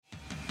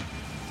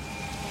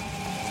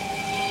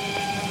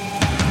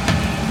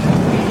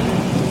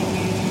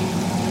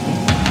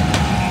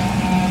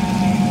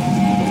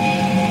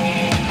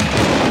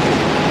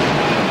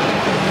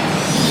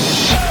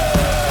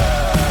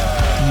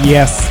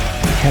Yes,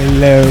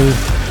 hello.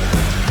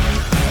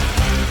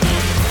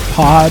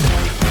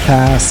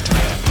 Podcast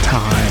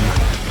time.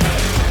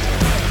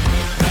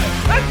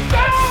 Let's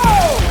go!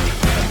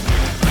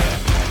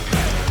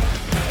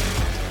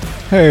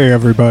 Hey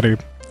everybody,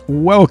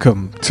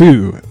 welcome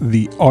to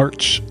the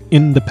Arch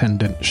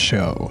Independent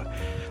Show.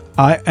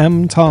 I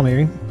am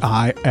Tommy,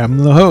 I am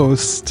the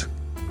host.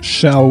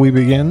 Shall we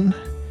begin?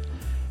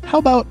 How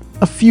about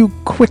a few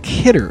quick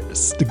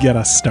hitters to get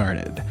us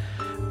started?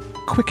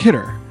 Quick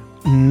hitter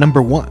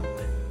number 1,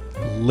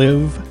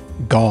 Live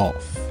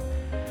Golf.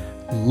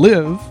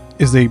 Live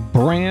is a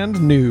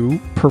brand new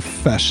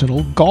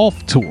professional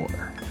golf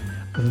tour.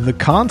 The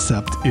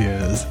concept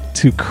is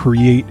to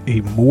create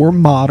a more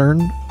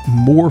modern,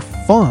 more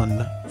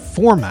fun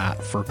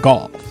format for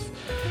golf,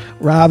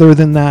 rather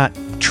than that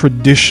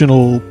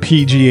traditional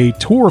PGA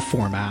Tour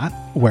format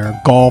where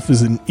golf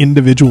is an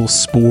individual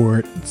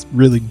sport. It's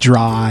really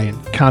dry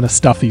and kind of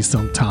stuffy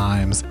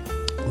sometimes.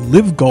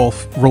 Live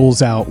Golf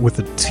rolls out with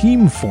a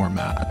team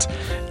format,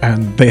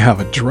 and they have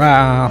a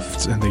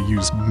draft and they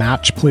use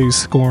match play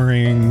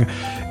scoring.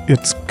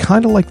 It's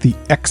kind of like the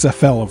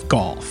XFL of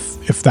golf,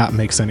 if that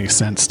makes any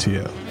sense to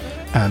you.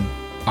 And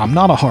I'm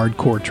not a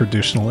hardcore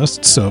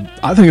traditionalist, so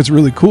I think it's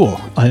really cool.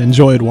 I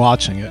enjoyed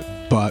watching it,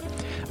 but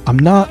I'm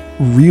not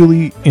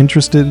really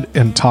interested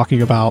in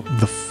talking about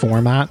the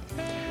format.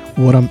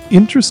 What I'm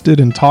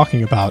interested in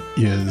talking about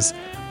is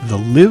the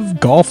Live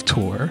Golf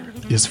Tour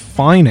is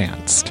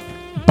financed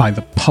by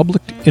the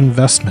Public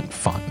Investment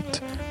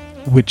Fund,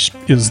 which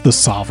is the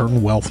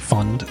sovereign wealth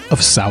fund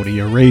of Saudi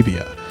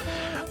Arabia.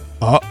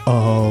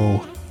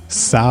 Uh-oh,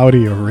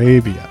 Saudi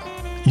Arabia.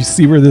 You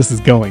see where this is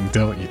going,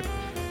 don't you?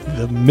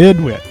 The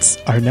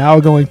midwits are now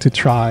going to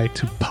try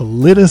to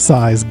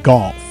politicize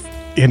golf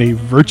in a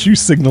virtue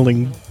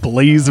signaling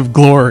blaze of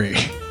glory.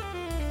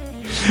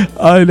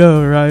 I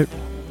know, right?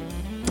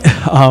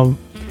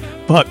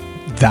 But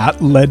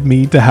that led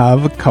me to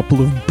have a couple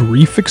of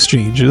brief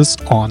exchanges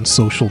on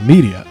social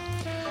media.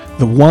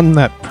 The one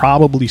that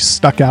probably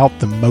stuck out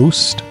the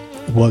most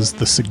was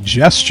the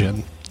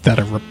suggestion that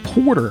a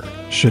reporter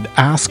should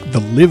ask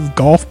the Live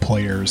Golf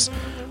players,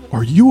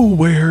 "Are you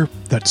aware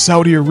that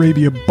Saudi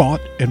Arabia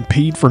bought and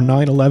paid for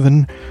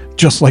 9/11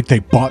 just like they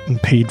bought and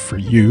paid for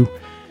you?"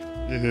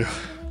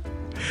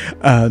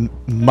 And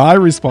my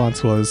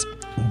response was,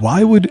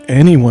 why would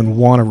anyone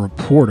want a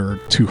reporter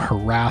to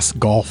harass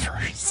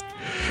golfers?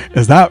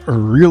 Is that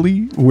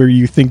really where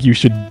you think you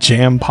should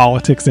jam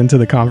politics into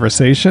the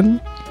conversation?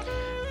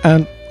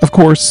 And of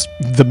course,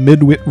 the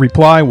midwit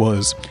reply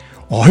was,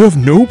 "I have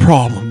no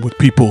problem with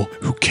people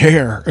who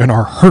care and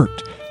are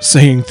hurt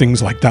saying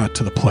things like that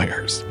to the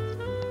players."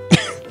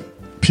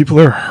 People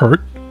are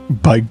hurt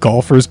by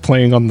golfers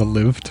playing on the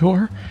Live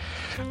Tour?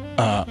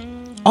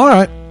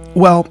 Alright,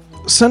 well,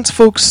 since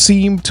folks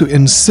seem to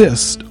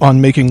insist on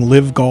making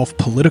Live Golf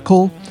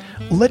political,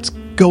 let's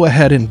go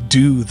ahead and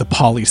do the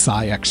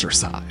poli-sci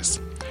exercise.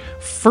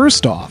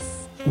 First off,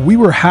 we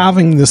were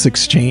having this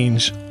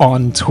exchange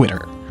on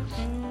Twitter.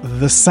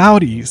 The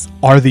Saudis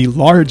are the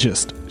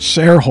largest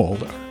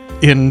shareholder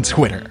in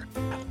Twitter.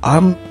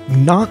 I'm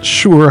not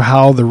sure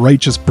how the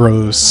righteous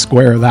bros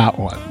square that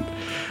one.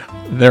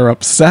 They're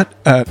upset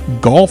at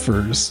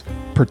golfers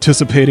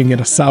participating in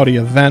a Saudi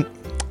event,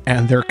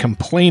 and they're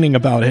complaining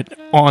about it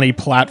on a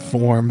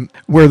platform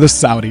where the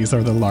Saudis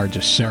are the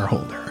largest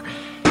shareholder.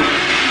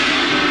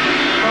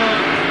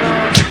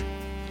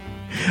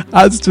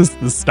 That's just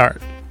the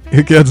start.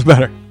 It gets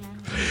better.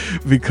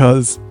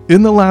 Because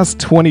in the last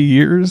 20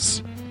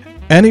 years,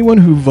 anyone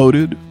who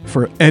voted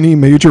for any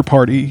major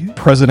party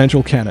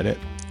presidential candidate,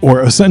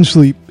 or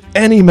essentially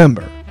any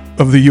member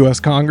of the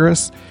US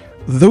Congress,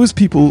 those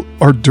people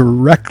are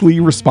directly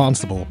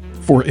responsible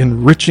for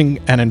enriching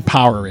and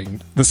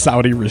empowering the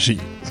Saudi regime.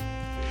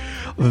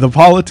 The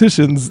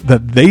politicians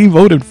that they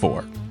voted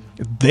for,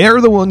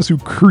 they're the ones who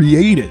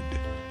created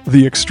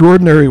the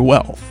extraordinary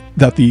wealth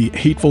that the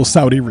hateful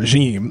Saudi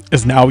regime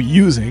is now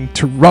using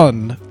to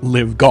run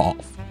Live Golf.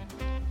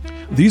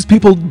 These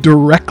people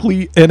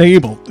directly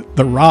enabled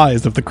the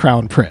rise of the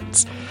Crown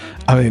Prince.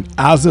 I mean,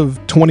 as of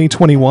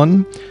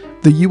 2021,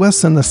 the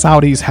US and the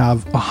Saudis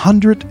have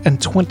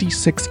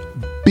 $126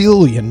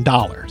 billion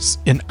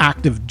in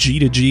active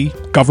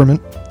G2G,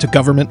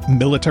 government-to-government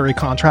military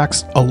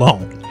contracts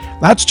alone.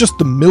 That's just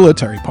the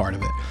military part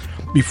of it,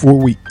 before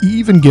we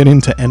even get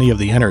into any of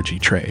the energy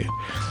trade.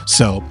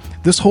 So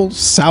this whole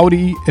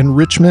Saudi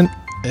enrichment,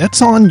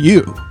 it's on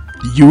you,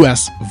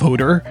 US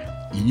voter.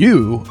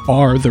 You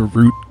are the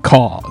root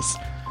cause.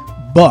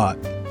 But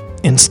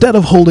instead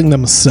of holding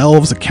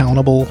themselves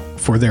accountable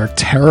for their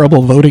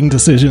terrible voting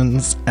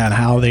decisions and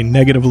how they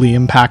negatively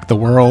impact the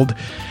world,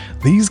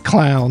 these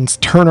clowns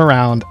turn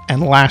around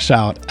and lash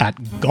out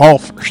at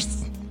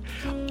golfers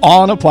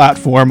on a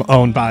platform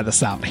owned by the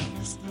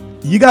Saudis.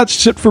 You got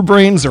shit for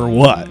brains or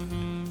what?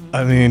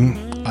 I mean,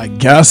 I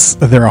guess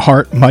their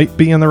heart might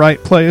be in the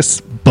right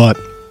place, but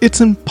it's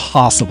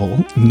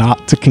impossible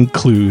not to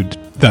conclude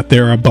that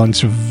they're a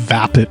bunch of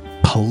vapid,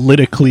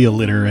 politically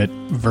illiterate,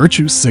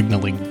 virtue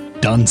signaling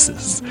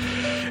dunces.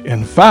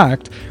 In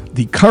fact,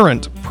 the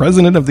current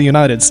President of the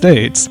United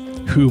States,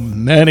 who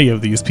many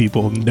of these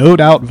people no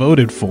doubt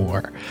voted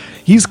for,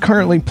 he's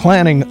currently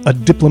planning a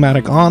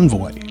diplomatic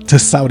envoy to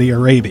Saudi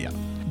Arabia.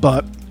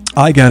 But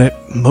I get it,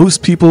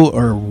 most people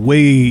are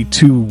way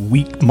too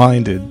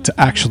weak-minded to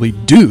actually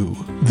do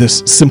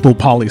this simple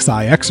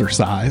poli-sci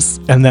exercise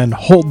and then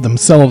hold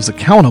themselves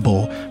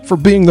accountable for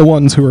being the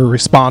ones who are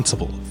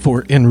responsible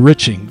for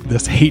enriching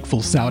this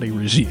hateful Saudi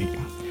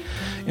regime.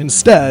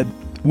 Instead,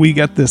 we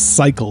get this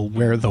cycle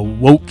where the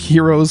woke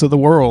heroes of the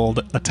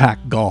world attack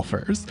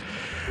golfers.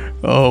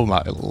 Oh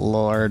my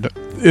lord,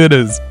 it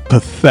is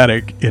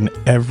pathetic in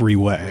every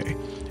way.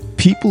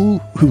 People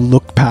who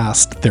look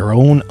past their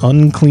own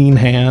unclean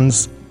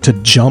hands to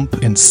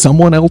jump in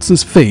someone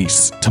else's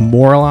face to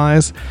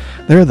moralize,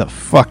 they're the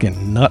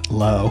fucking nut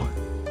low.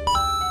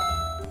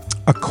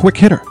 A quick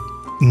hitter.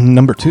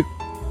 Number 2.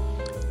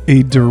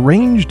 A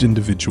deranged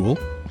individual,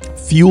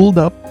 fueled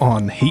up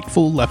on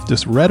hateful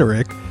leftist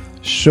rhetoric,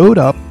 showed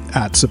up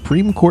at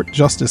Supreme Court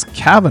Justice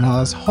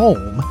Kavanaugh's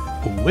home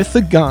with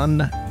a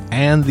gun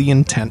and the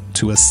intent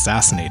to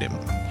assassinate him.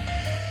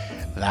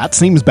 That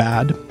seems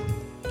bad.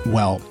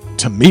 Well,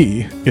 to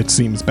me, it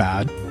seems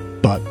bad,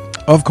 but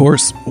of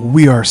course,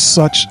 we are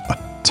such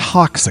a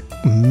toxic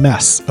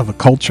mess of a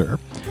culture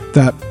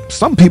that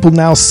some people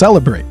now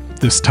celebrate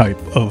this type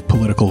of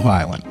political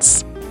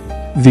violence.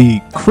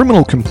 The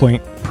criminal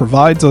complaint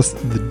provides us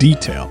the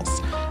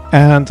details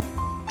and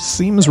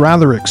seems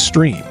rather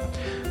extreme.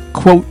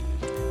 Quote,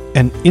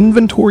 an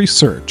inventory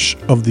search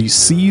of the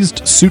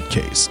seized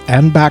suitcase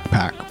and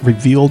backpack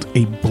revealed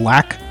a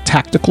black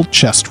tactical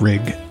chest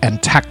rig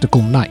and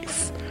tactical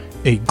knife,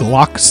 a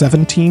Glock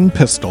 17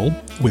 pistol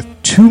with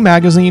 2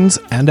 magazines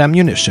and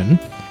ammunition,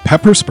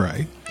 pepper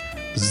spray,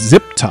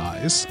 zip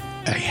ties,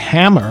 a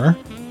hammer,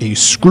 a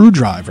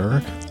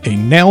screwdriver, a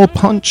nail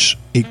punch,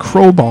 a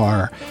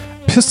crowbar,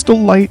 pistol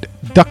light,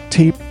 duct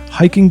tape,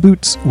 hiking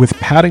boots with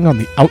padding on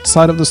the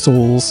outside of the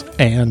soles,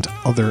 and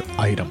other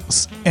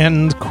items.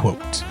 End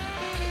quote.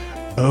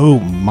 Oh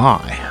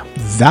my,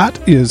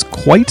 that is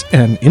quite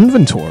an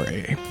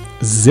inventory.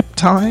 Zip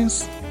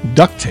ties,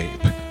 duct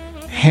tape,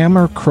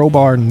 hammer,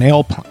 crowbar,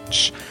 nail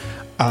punch.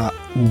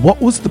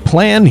 What was the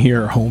plan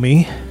here,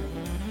 homie?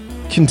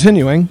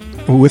 Continuing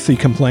with the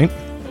complaint,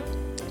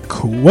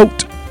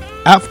 quote,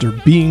 after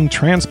being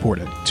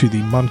transported to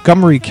the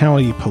Montgomery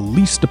County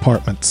Police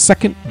Department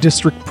 2nd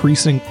District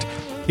Precinct,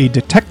 a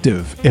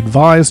detective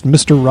advised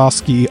Mr.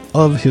 Roski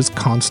of his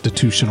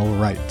constitutional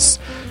rights.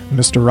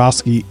 Mr.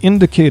 Roski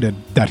indicated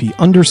that he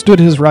understood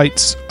his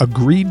rights,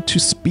 agreed to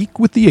speak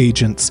with the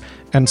agents,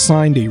 and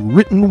signed a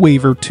written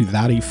waiver to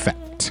that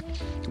effect.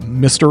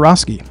 Mr.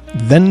 Roski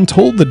then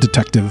told the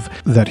detective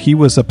that he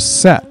was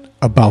upset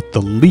about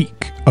the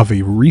leak of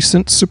a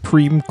recent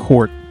Supreme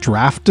Court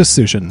draft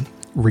decision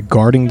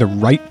regarding the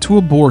right to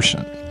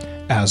abortion,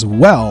 as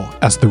well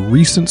as the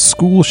recent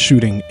school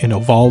shooting in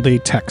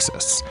Uvalde,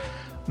 Texas.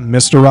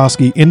 Mr.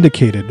 Roski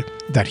indicated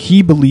that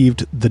he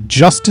believed the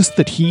justice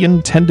that he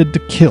intended to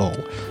kill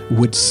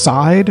would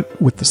side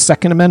with the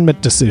Second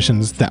Amendment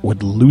decisions that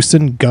would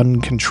loosen gun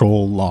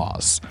control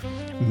laws.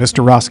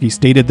 Mr. Roski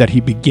stated that he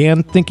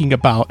began thinking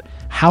about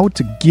how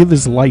to give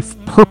his life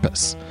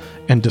purpose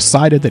and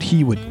decided that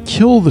he would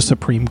kill the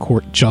Supreme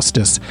Court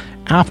justice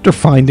after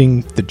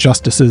finding the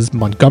justice's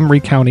Montgomery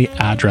County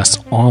address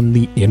on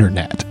the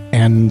internet.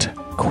 End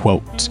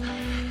quote.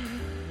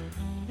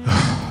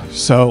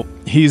 So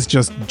he's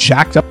just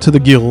jacked up to the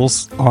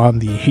gills on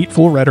the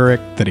hateful rhetoric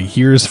that he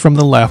hears from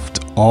the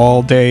left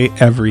all day,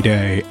 every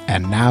day,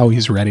 and now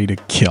he's ready to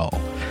kill.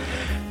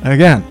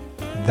 Again,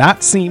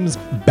 that seems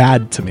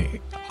bad to me.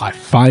 I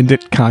find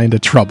it kind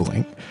of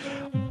troubling,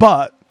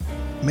 but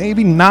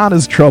maybe not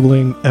as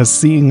troubling as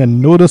seeing a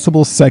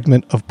noticeable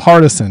segment of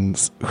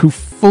partisans who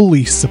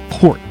fully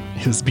support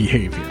his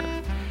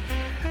behavior.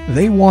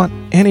 They want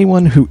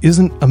anyone who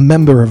isn't a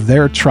member of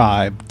their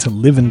tribe to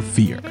live in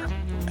fear,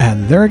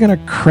 and they're going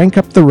to crank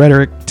up the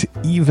rhetoric to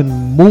even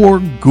more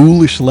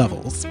ghoulish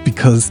levels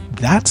because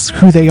that's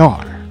who they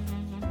are.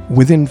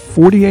 Within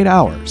 48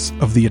 hours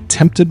of the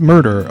attempted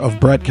murder of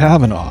Brett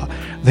Kavanaugh,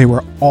 they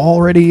were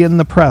already in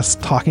the press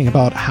talking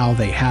about how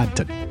they had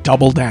to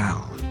double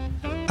down.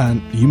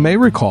 And you may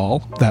recall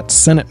that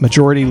Senate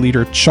Majority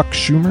Leader Chuck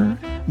Schumer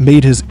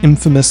made his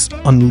infamous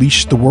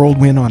Unleash the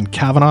Whirlwind on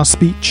Kavanaugh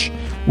speech,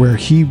 where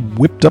he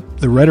whipped up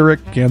the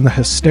rhetoric and the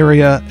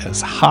hysteria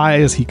as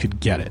high as he could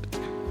get it.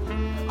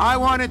 I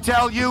want to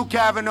tell you,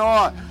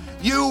 Kavanaugh,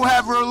 you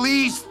have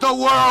released the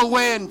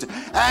whirlwind,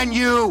 and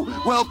you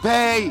will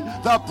pay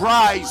the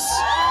price.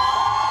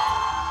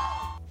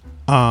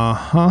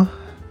 Uh-huh.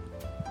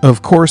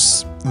 Of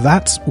course,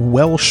 that's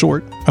well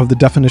short of the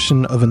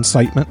definition of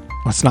incitement.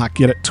 Let's not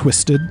get it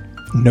twisted.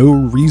 No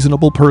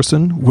reasonable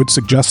person would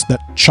suggest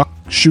that Chuck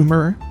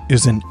Schumer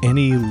is in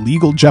any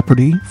legal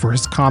jeopardy for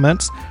his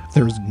comments.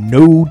 There's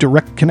no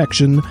direct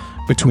connection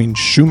between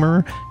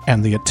Schumer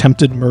and the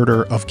attempted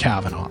murder of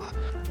Kavanaugh.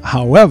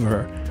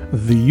 However,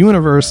 the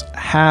universe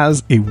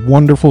has a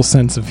wonderful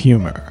sense of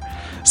humor.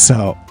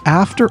 So,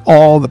 after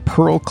all the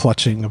pearl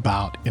clutching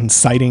about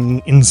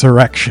inciting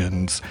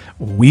insurrections,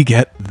 we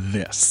get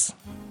this.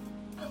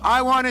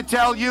 I want to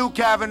tell you,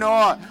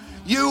 Kavanaugh,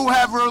 you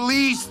have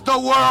released the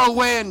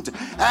whirlwind,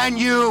 and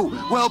you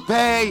will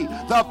pay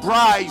the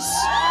price.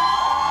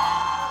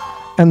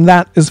 And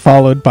that is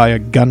followed by a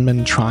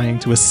gunman trying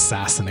to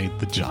assassinate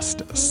the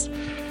justice.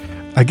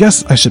 I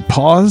guess I should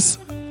pause.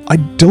 I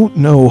don't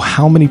know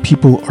how many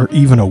people are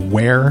even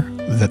aware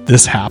that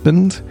this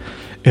happened.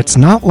 It's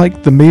not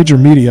like the major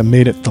media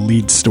made it the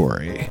lead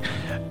story.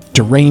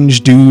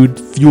 Deranged dude,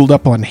 fueled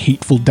up on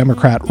hateful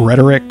Democrat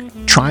rhetoric,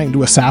 trying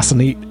to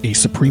assassinate a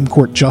Supreme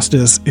Court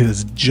justice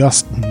is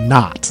just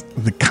not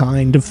the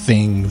kind of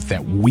thing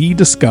that we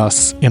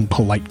discuss in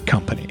polite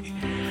company.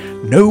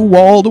 No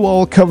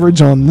wall-to-wall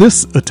coverage on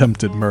this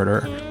attempted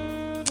murder.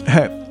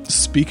 Hey,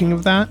 speaking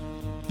of that,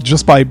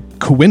 just by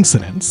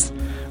coincidence,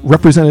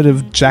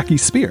 Representative Jackie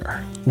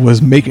Speier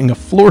was making a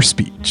floor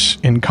speech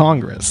in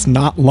Congress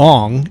not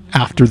long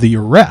after the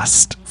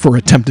arrest for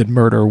attempted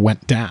murder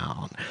went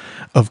down.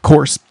 Of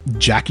course,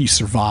 Jackie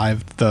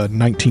survived the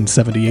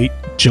 1978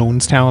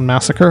 Jonestown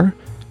massacre.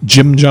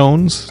 Jim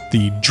Jones,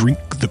 the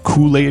drink the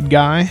Kool-Aid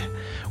guy.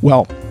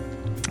 Well,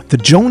 the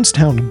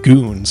Jonestown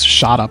goons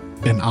shot up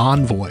an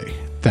envoy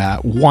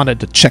that wanted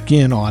to check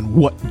in on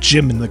what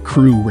Jim and the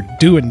crew were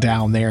doing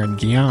down there in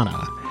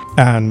Guyana.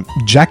 And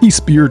Jackie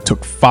Speier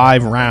took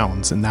 5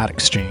 rounds in that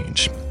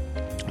exchange.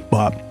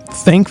 But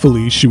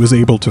thankfully, she was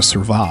able to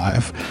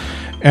survive.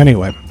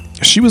 Anyway,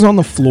 she was on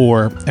the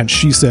floor and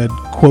she said,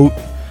 quote,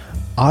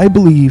 "I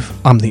believe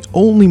I'm the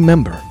only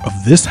member of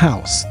this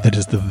house that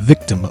is the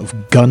victim of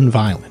gun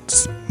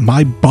violence.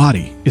 My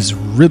body is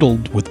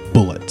riddled with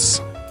bullets."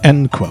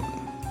 End quote.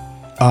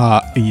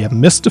 You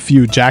missed a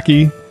few,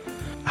 Jackie.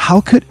 How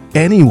could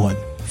anyone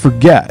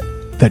forget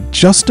that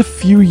just a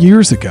few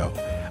years ago,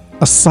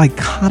 a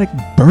psychotic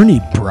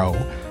Bernie bro,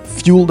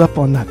 fueled up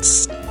on that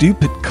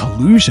stupid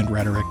collusion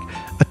rhetoric,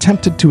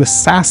 attempted to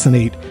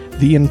assassinate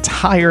the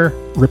entire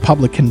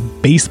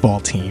Republican baseball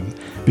team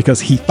because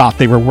he thought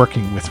they were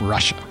working with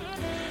Russia.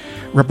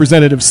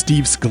 Representative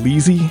Steve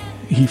Scalise,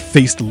 he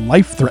faced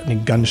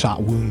life-threatening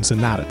gunshot wounds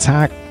in that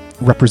attack.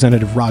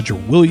 Representative Roger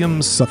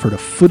Williams suffered a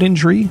foot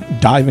injury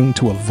diving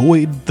to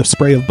avoid the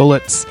spray of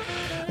bullets.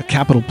 A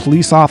Capitol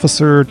police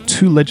officer,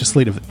 2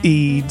 legislative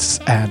aides,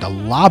 and a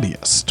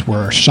lobbyist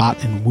were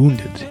shot and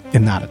wounded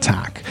in that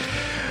attack.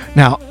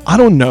 Now, I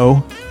don't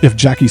know if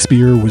Jackie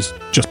Speier was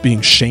just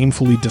being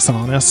shamefully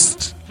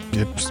dishonest.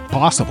 It's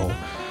possible.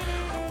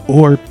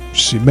 Or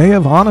she may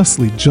have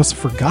honestly just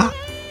forgot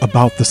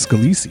about the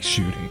Scalise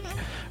shooting,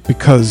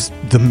 because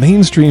the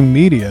mainstream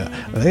media,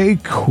 they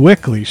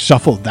quickly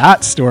shuffled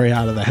that story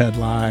out of the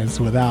headlines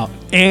without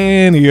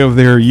any of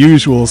their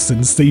usual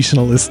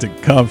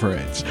sensationalistic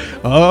coverage.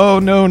 Oh,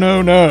 no.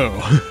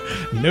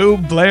 No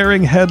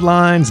blaring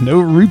headlines, no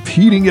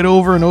repeating it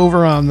over and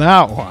over on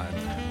that one.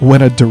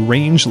 When a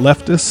deranged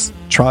leftist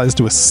tries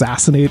to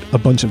assassinate a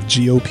bunch of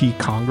GOP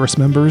Congress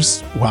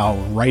members while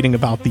writing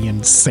about the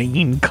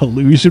insane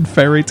collusion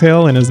fairy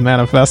tale in his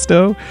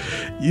manifesto,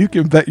 you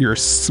can bet your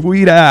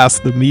sweet ass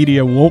the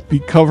media won't be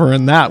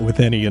covering that with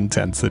any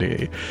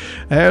intensity.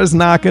 There's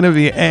not going to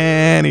be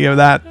any of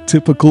that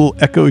typical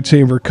echo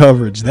chamber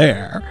coverage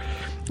there.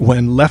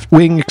 When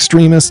left-wing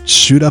extremists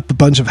shoot up a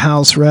bunch of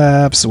House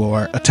reps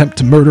or attempt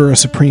to murder a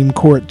Supreme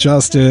Court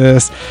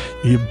justice,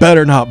 you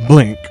better not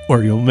blink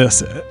or you'll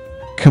miss it.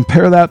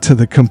 Compare that to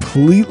the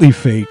completely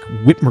fake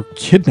Whitmer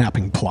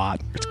kidnapping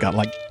plot, which got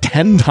like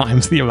 10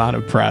 times the amount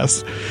of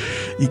press.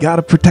 You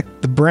gotta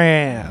protect the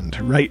brand,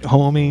 right,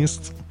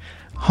 homies?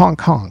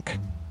 Honk honk.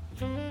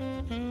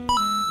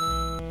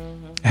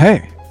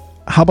 Hey,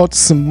 how about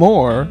some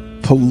more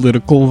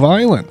political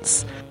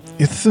violence?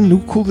 It's the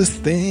new coolest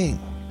thing.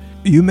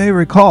 You may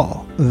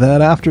recall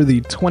that after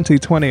the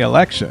 2020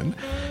 election,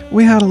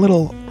 we had a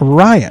little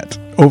riot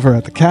over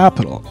at the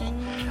Capitol.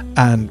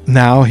 And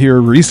now here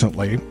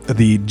recently,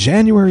 the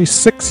January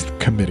 6th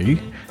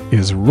committee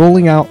is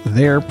rolling out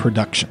their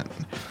production.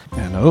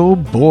 And oh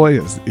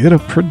boy, is it a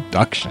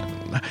production.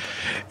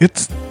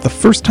 It's the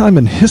first time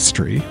in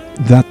history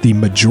that the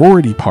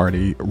majority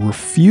party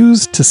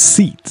refused to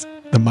seat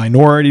the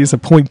minority's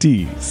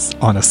appointees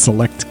on a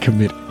select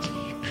committee.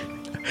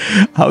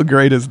 How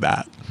great is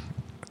that?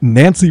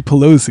 Nancy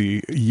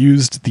Pelosi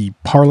used the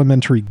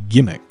parliamentary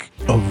gimmick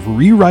of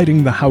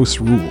rewriting the House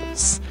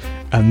rules,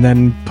 and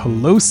then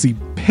Pelosi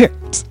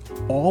picked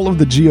all of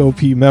the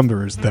GOP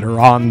members that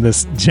are on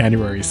this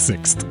January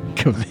 6th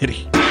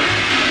committee.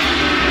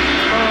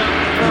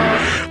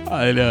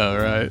 I know,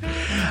 right?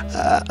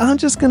 I'm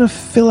just gonna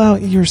fill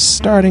out your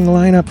starting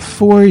lineup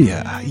for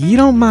you. You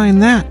don't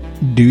mind that,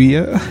 do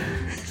you?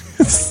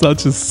 It's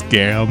such a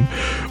scam.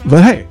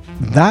 But hey,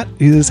 that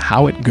is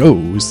how it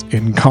goes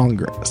in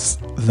Congress.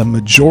 The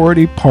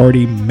majority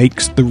party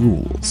makes the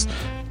rules.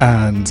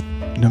 And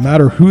no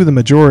matter who the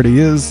majority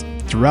is,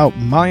 throughout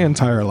my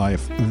entire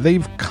life,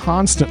 they've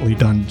constantly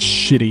done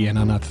shitty and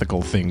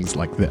unethical things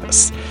like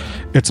this.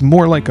 It's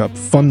more like a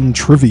fun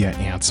trivia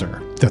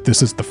answer that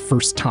this is the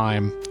first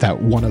time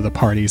that one of the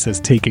parties has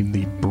taken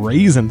the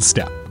brazen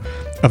step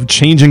of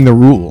changing the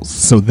rules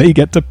so they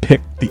get to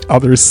pick the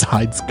other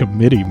side's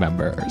committee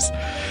members.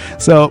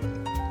 So,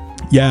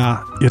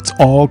 yeah, it's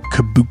all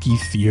kabuki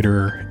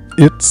theater.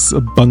 It's a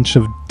bunch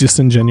of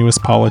disingenuous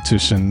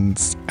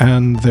politicians,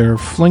 and they're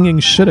flinging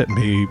shit at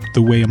me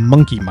the way a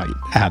monkey might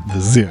at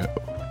the zoo.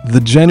 The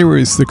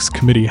January 6th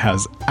committee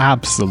has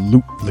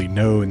absolutely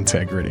no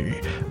integrity,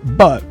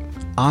 but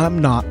I'm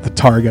not the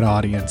target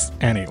audience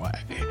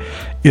anyway.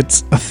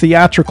 It's a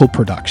theatrical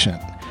production.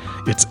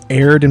 It's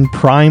aired in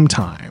prime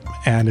time,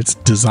 and it's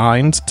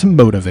designed to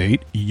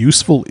motivate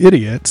useful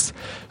idiots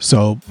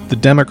so the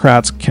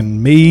Democrats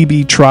can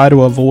maybe try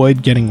to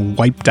avoid getting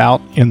wiped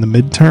out in the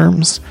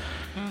midterms.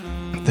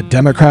 The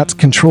Democrats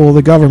control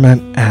the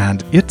government,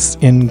 and it's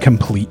in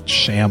complete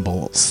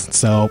shambles.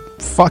 So,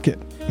 fuck it.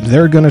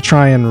 They're gonna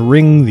try and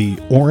ring the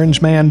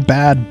Orange Man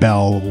bad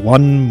bell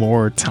one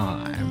more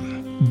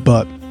time.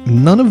 But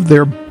none of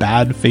their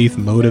bad faith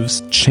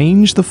motives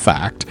change the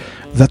fact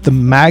that the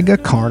MAGA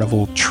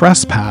carnival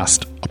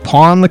trespassed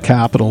upon the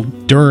Capitol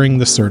during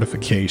the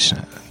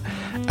certification.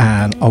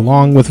 And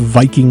along with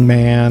Viking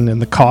Man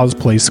and the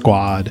cosplay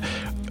squad,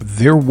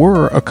 there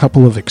were a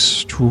couple of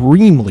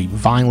extremely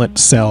violent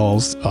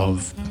cells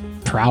of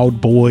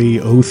Proud Boy,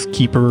 Oath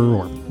Keeper,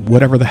 or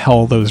whatever the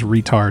hell those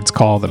retards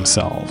call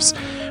themselves.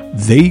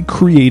 They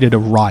created a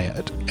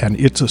riot, and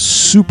it's a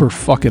super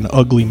fucking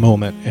ugly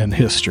moment in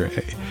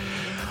history.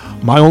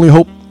 My only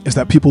hope is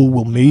that people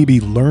will maybe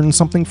learn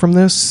something from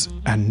this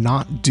and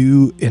not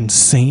do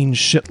insane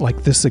shit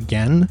like this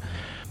again.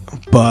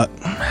 But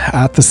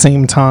at the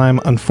same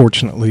time,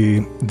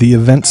 unfortunately, the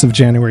events of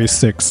January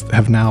 6th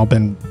have now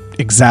been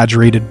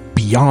exaggerated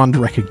beyond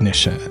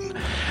recognition.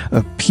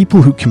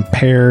 People who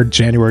compare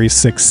January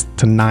 6th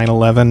to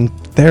 9/11,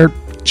 they're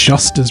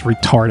just as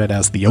retarded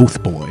as the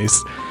Oath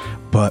Boys.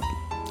 But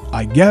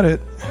I get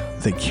it.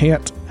 They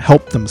can't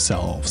help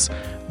themselves.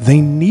 They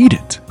need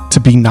it to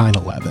be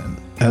 9/11.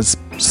 As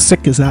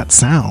sick as that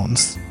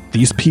sounds,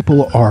 these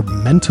people are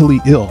mentally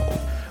ill.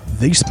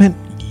 They spent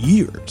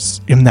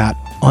years in that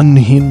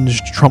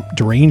unhinged Trump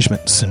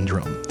derangement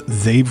syndrome.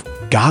 They've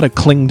got to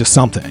cling to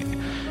something,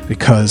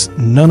 because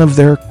none of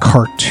their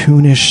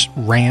cartoonish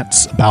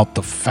rants about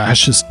the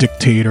fascist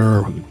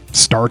dictator who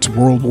starts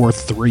World War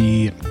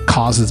III and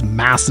causes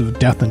massive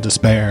death and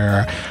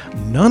despair,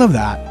 none of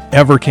that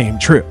ever came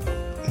true.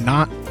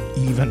 Not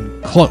even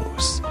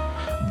close.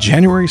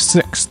 January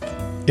 6th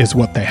is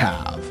what they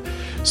have.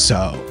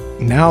 So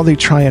now they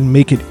try and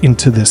make it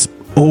into this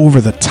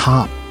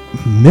over-the-top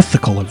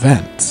mythical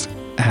event,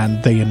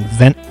 and they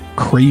invent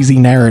crazy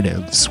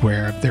narratives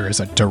where there is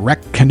a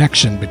direct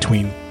connection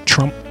between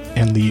Trump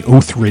and the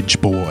Oath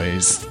Ridge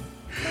boys.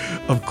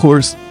 Of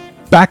course,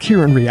 back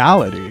here in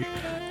reality,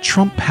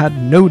 Trump had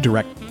no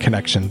direct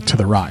connection to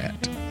the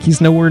riot.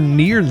 He's nowhere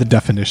near the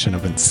definition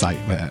of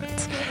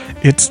incitement.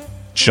 It's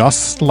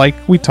just like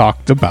we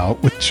talked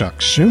about with Chuck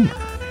Schumer.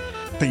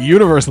 The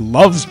universe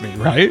loves me,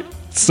 right?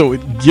 So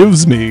it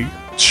gives me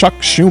Chuck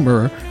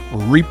Schumer,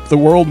 Reap the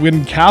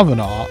Whirlwind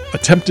Kavanaugh,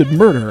 attempted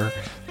murder.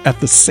 At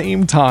the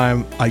same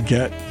time, I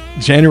get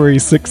January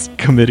 6th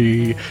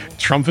committee,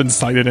 Trump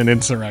incited an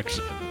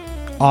insurrection.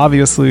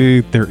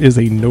 Obviously, there is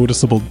a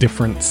noticeable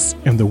difference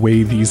in the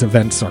way these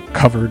events are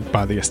covered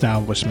by the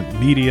establishment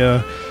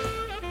media.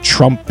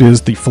 Trump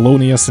is the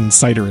felonious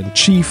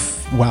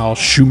inciter-in-chief, while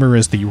Schumer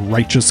is the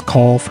righteous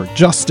call for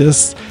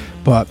justice.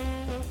 But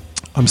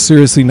I'm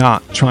seriously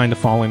not trying to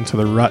fall into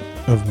the rut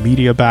of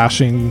media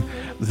bashing.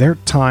 Their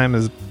time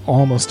is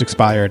almost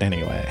expired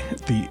anyway.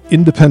 The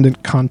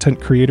independent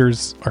content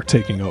creators are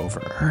taking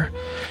over.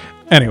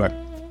 Anyway,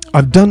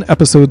 I've done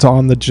episodes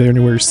on the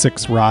January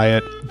 6th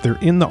riot. They're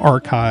in the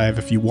archive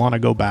if you want to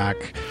go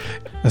back.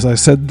 As I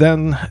said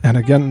then and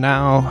again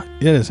now,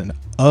 it is an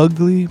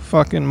ugly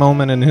fucking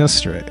moment in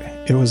history.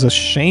 It was a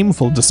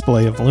shameful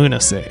display of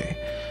lunacy.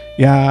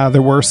 Yeah,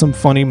 there were some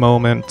funny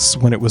moments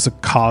when it was a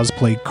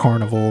cosplay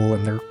carnival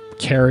and they're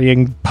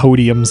carrying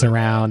podiums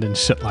around and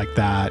shit like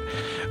that.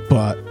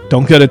 But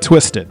don't get it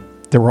twisted.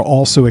 There were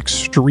also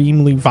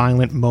extremely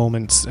violent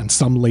moments and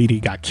some lady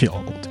got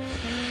killed.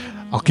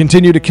 I'll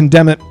continue to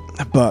condemn it,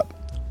 but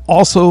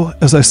also,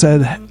 as I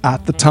said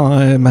at the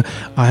time,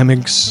 I am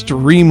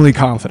extremely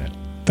confident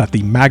that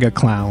the MAGA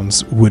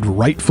clowns would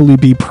rightfully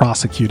be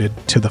prosecuted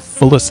to the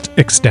fullest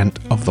extent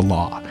of the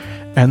law.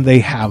 And they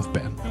have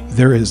been.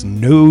 There is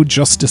no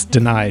justice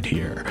denied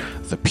here.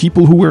 The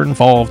people who were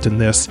involved in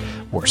this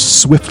were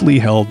swiftly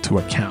held to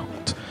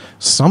account.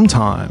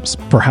 Sometimes,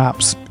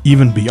 perhaps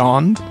even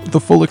beyond the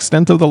full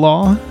extent of the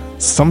law.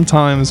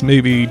 Sometimes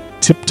maybe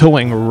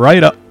tiptoeing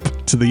right up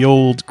to the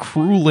old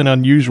cruel and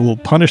unusual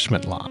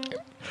punishment line.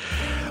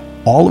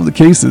 All of the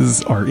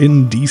cases are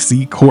in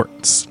DC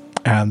courts,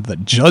 and the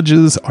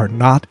judges are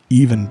not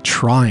even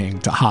trying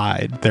to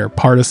hide their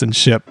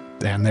partisanship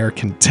and their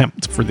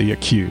contempt for the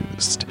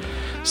accused.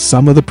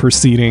 Some of the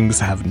proceedings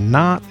have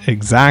not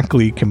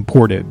exactly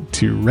comported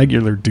to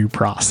regular due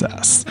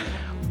process.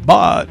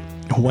 But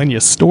when you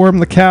storm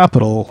the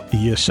Capitol,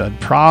 you should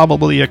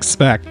probably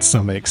expect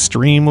some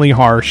extremely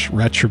harsh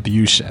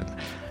retribution.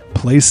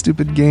 Play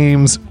stupid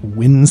games,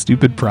 win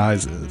stupid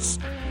prizes.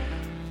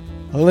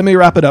 Let me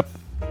wrap it up.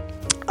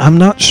 I'm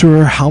not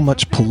sure how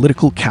much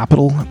political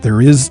capital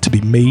there is to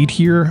be made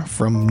here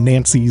from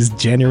Nancy's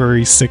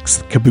January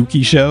 6th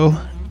kabuki show.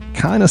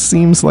 Kinda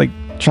seems like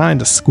trying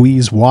to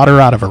squeeze water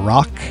out of a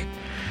rock.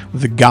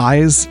 The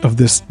guise of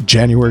this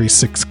January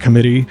 6th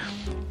committee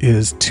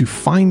is to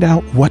find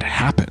out what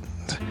happened.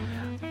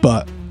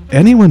 But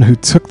anyone who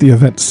took the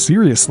event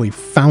seriously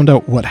found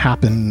out what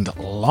happened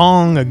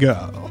long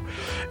ago.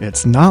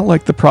 It's not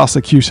like the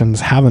prosecutions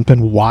haven't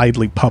been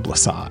widely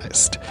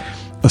publicized.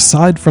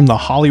 Aside from the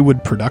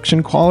Hollywood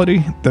production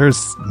quality,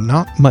 there's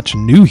not much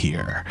new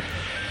here.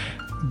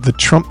 The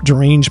Trump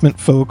derangement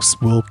folks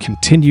will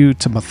continue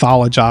to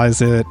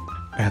mythologize it,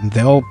 and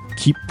they'll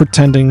keep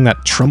pretending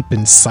that Trump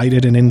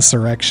incited an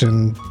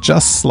insurrection,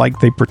 just like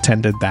they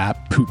pretended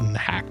that Putin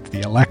hacked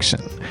the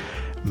election.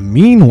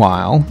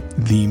 Meanwhile,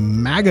 the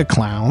MAGA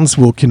clowns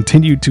will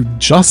continue to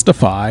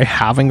justify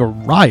having a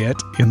riot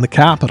in the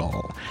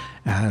Capitol.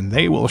 And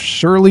they will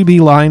surely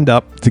be lined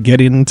up to get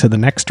into the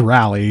next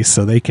rally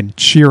so they can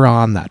cheer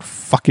on that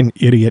fucking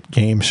idiot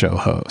game show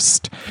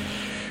host.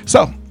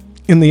 So,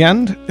 in the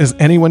end, is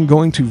anyone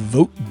going to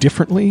vote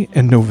differently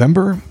in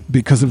November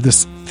because of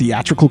this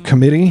theatrical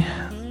committee?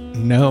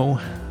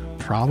 No,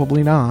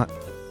 probably not.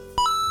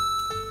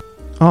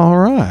 All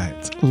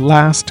right,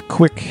 last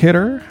quick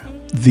hitter.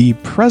 The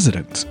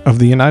President of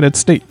the United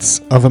States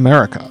of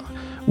America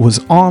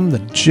was on the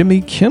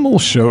Jimmy Kimmel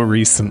Show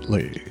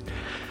recently.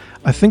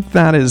 I think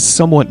that is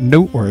somewhat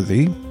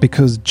noteworthy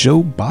because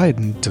Joe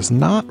Biden does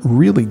not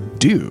really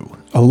do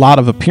a lot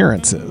of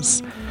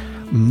appearances.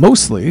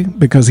 Mostly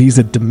because he's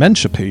a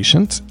dementia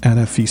patient, and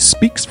if he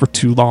speaks for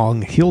too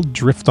long, he'll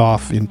drift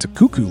off into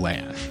cuckoo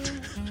land.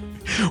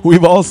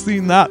 We've all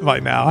seen that by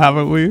now,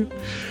 haven't we?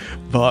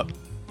 But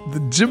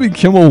the Jimmy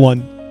Kimmel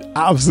one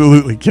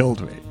absolutely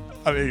killed me.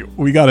 I mean,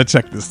 we got to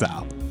check this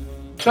out.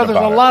 So there's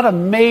a lot of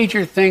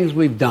major things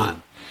we've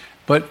done.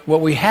 But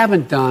what we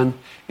haven't done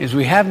is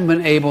we haven't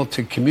been able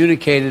to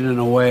communicate it in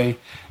a way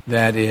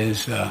that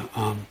is,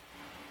 let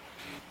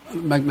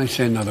me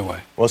say another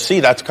way. Well, see,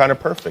 that's kind of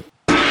perfect.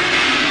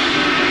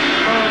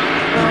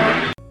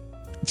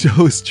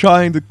 Joe's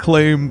trying to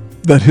claim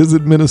that his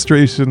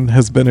administration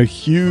has been a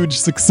huge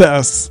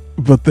success,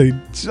 but they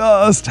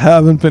just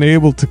haven't been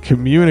able to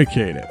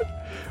communicate it.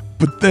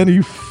 But then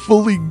he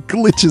fully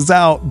glitches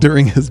out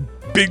during his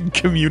big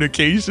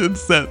communication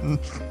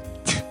sentence.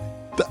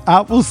 The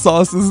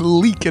applesauce is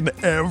leaking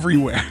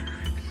everywhere.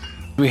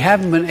 We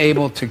haven't been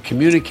able to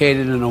communicate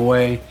it in a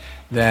way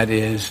that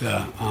is,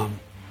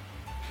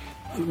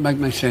 let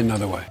me say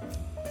another way.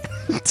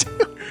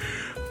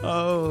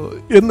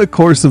 In the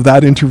course of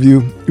that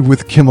interview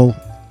with Kimmel,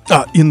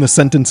 in the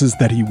sentences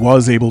that he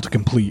was able to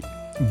complete,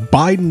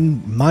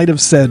 Biden might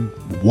have said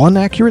one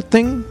accurate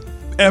thing.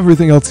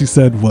 Everything else he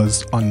said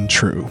was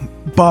untrue.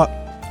 But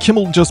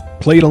Kimmel just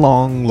played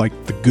along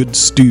like the good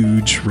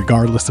stooge,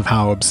 regardless of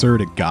how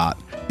absurd it got.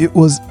 It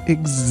was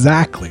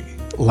exactly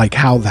like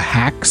how the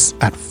hacks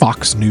at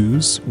Fox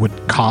News would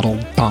coddle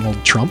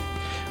Donald Trump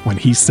when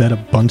he said a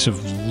bunch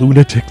of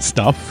lunatic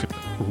stuff,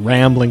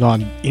 rambling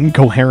on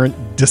incoherent,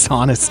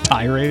 dishonest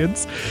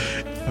tirades.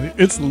 I mean,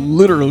 it's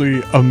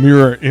literally a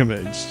mirror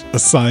image,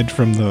 aside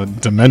from the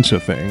dementia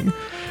thing.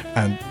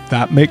 And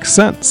that makes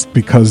sense,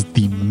 because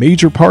the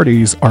major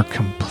parties are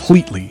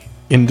completely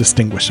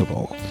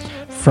indistinguishable.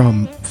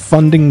 From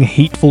funding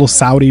hateful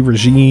Saudi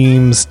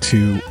regimes,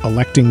 to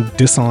electing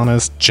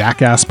dishonest,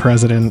 jackass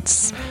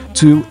presidents,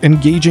 to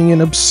engaging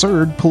in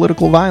absurd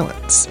political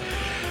violence.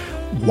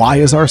 Why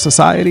is our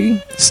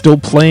society still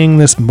playing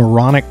this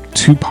moronic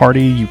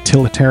two-party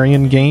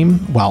utilitarian game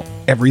while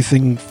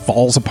everything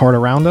falls apart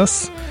around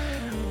us?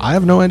 I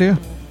have no idea.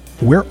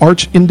 We're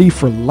arch indie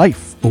for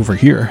life over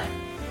here.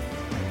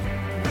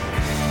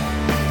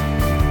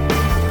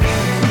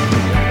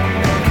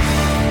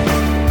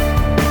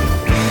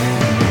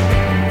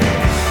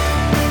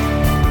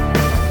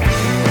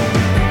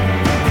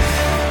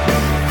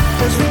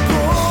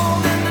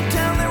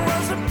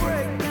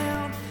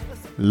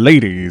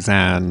 Ladies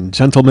and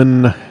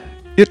gentlemen,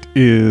 it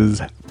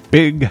is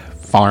Big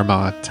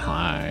Pharma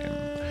time.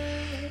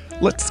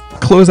 Let's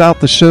close out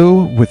the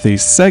show with a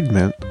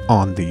segment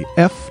on the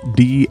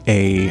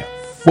FDA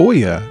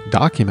FOIA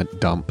document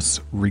dumps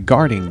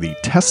regarding the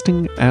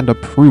testing and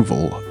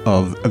approval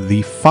of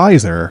the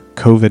Pfizer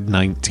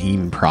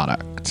COVID-19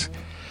 product.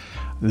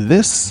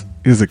 This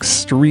is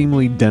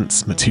extremely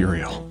dense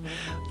material.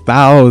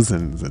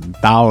 Thousands and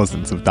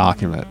thousands of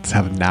documents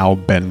have now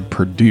been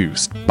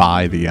produced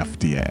by the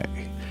FDA.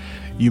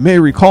 You may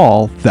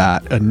recall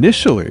that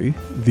initially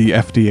the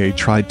FDA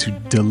tried to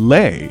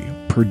delay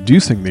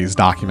producing these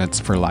documents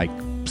for like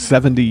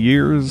 70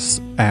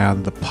 years,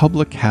 and the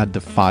public had to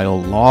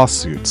file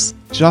lawsuits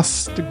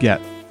just to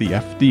get the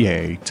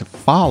FDA to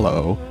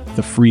follow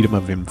the Freedom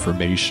of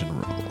Information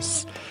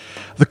rules.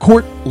 The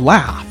court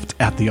laughed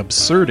at the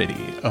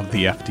absurdity of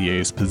the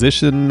FDA's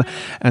position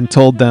and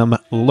told them,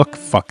 look,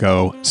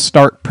 fucko,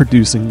 start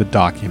producing the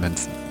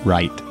documents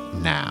right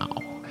now.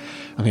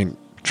 I mean,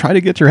 try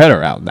to get your head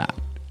around that.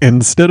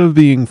 Instead of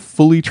being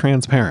fully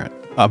transparent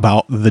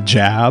about the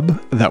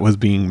jab that was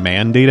being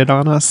mandated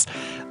on us,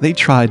 they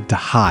tried to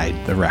hide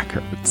the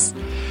records.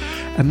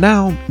 And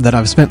now that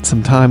I've spent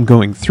some time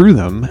going through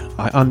them,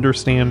 I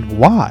understand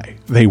why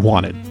they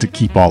wanted to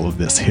keep all of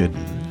this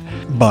hidden.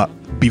 But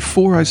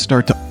before I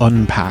start to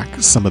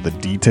unpack some of the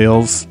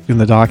details in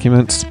the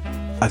documents,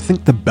 I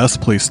think the best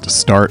place to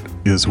start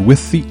is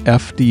with the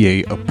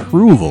FDA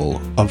approval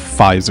of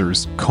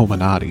Pfizer's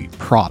Comirnaty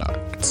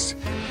product.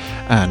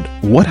 And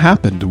what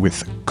happened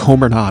with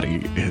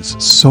Comirnaty is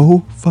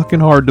so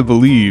fucking hard to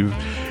believe,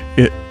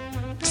 it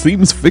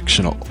seems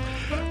fictional.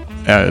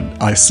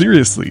 And I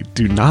seriously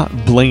do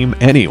not blame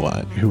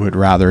anyone who would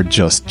rather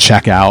just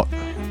check out,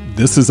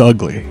 this is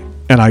ugly.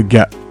 And I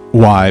get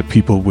why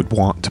people would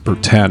want to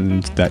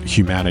pretend that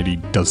humanity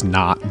does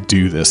not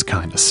do this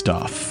kind of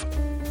stuff.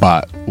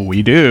 But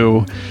we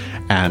do,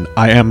 and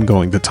I am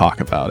going to talk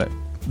about it.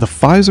 The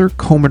Pfizer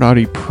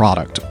Comirnaty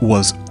product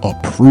was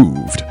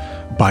approved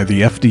by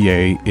the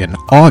FDA in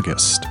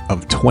August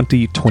of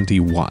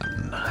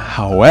 2021.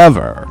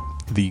 However,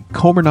 the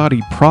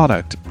Comirnaty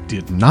product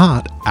did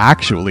not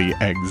actually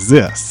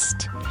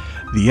exist.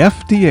 The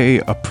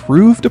FDA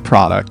approved a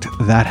product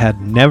that had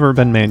never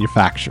been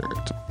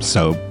manufactured,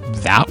 so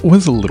that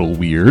was a little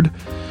weird.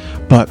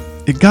 But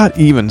it got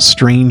even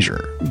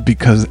stranger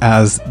because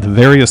as the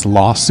various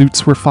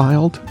lawsuits were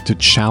filed to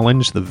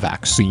challenge the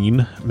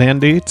vaccine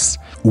mandates,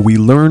 we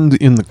learned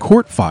in the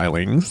court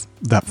filings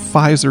that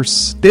Pfizer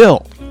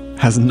still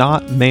has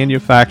not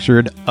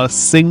manufactured a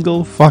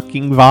single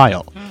fucking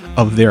vial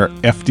of their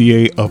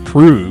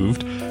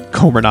FDA-approved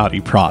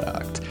Comirnaty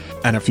product.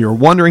 And if you're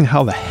wondering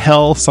how the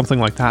hell something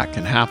like that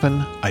can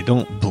happen, I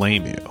don't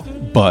blame you.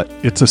 But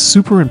it's a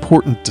super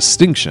important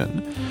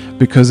distinction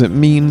because it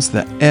means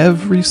that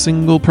every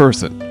single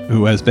person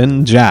who has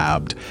been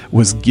jabbed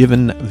was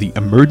given the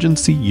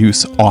emergency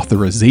use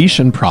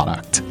authorization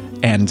product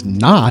and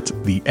not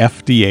the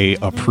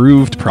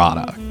FDA-approved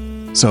product.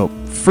 So,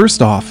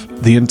 first off,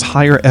 the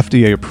entire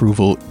FDA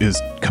approval is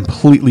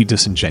completely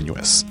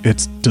disingenuous.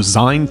 It's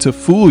designed to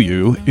fool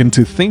you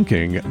into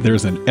thinking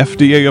there's an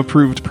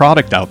FDA-approved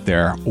product out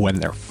there when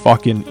there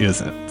fucking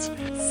isn't.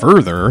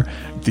 Further,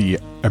 the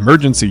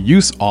emergency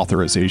use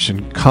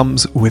authorization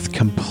comes with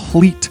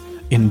complete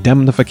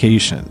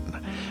indemnification.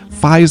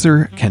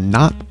 Pfizer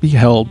cannot be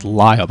held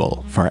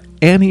liable for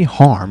any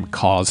harm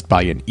caused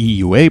by an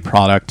EUA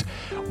product,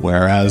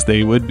 whereas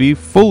they would be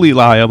fully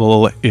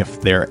liable if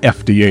their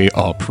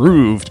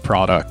FDA-approved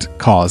product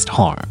caused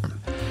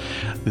harm.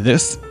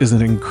 This is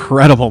an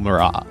incredible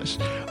mirage.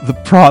 The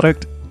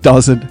product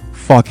doesn't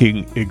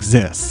fucking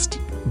exist.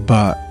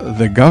 But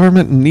the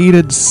government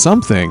needed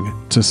something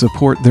to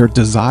support their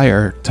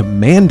desire to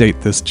mandate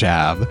this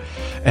jab,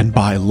 and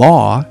by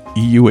law,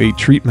 EUA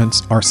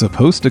treatments are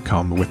supposed to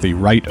come with a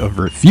right of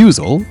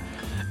refusal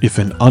if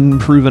an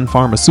unproven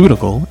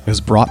pharmaceutical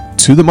is brought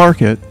to the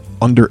market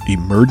under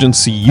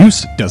emergency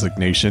use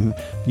designation.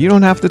 You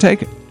don't have to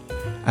take it.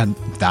 And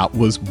that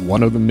was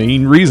one of the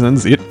main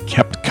reasons it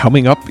kept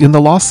coming up in the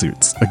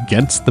lawsuits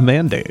against the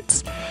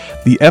mandates.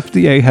 The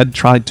FDA had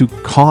tried to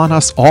con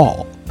us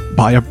all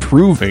by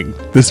approving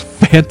this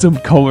phantom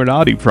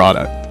Comirnaty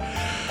product.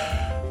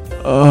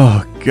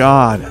 Oh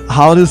god,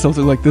 how does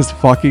something like this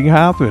fucking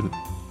happen?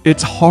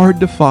 It's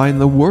hard to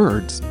find the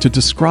words to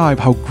describe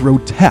how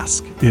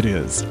grotesque it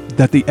is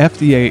that the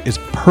FDA is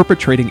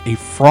perpetrating a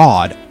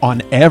fraud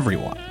on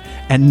everyone,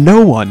 and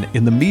no one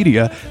in the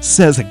media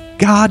says a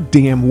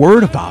goddamn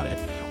word about it.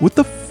 What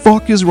the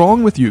fuck is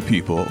wrong with you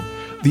people?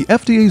 The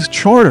FDA's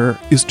charter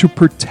is to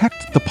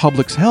protect the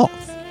public's health.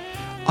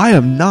 I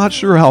am not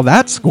sure how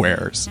that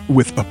squares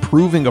with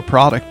approving a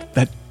product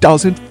that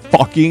doesn't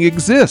fucking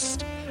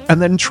exist,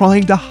 and then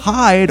trying to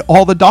hide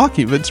all the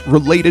documents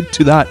related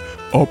to that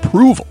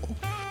approval.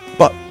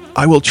 But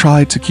I will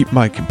try to keep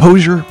my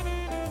composure.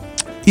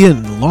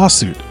 In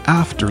lawsuit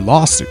after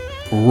lawsuit,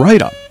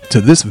 right up to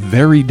this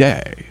very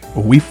day,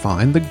 we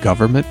find the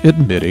government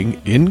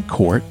admitting in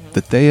court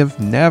that they have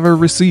never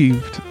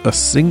received a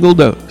single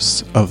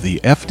dose of the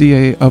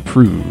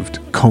FDA-approved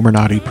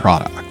Comirnaty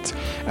product,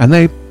 and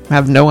they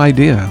have no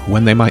idea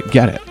when they might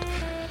get it.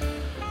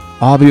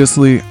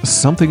 Obviously,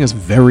 something is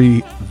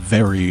very,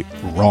 very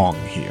wrong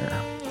here,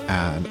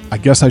 and I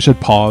guess I should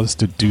pause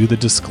to do the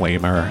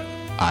disclaimer.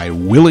 I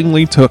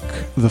willingly took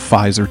the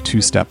Pfizer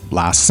two-step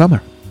last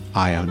summer.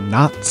 I am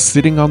not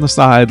sitting on the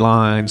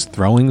sidelines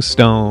throwing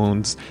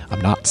stones.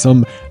 I'm not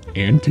some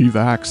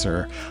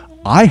anti-vaxxer.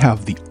 I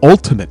have the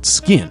ultimate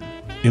skin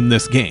in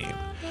this game.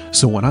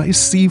 So when I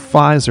see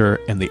Pfizer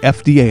and the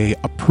FDA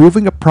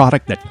approving a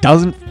product that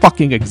doesn't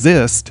fucking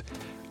exist,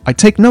 I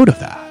take note of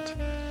that.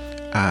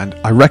 And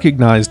I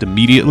recognized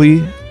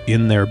immediately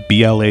in their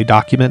BLA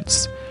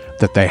documents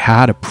that they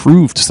had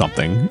approved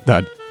something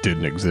that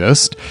didn't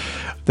exist.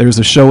 There's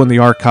a show in the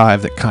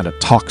archive that kind of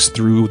talks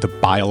through the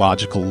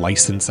Biological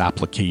License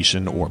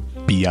Application, or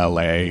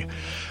BLA.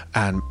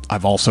 And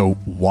I've also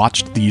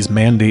watched these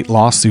mandate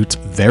lawsuits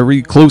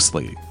very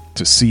closely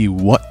to see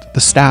what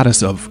the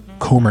status of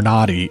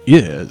Comirnaty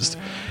is.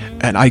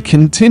 And I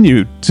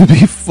continue to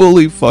be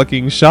fully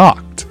fucking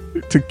shocked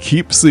to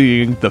keep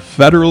seeing the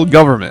federal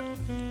government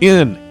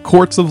in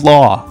courts of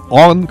law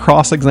on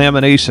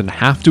cross-examination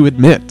have to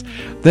admit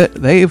that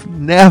they've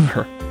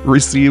never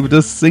received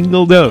a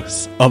single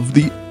dose of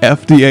the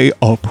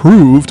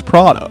FDA-approved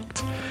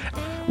product.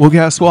 Well,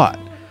 guess what?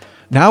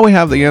 Now we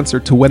have the answer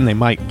to when they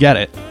might get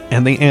it,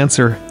 and the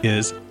answer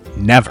is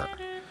never.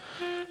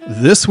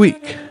 This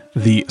week,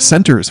 the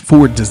Centers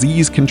for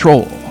Disease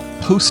Control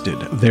posted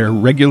their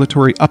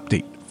regulatory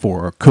update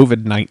for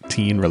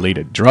COVID-19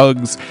 related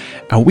drugs,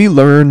 and we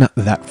learn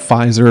that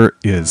Pfizer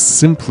is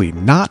simply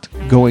not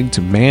going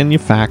to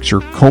manufacture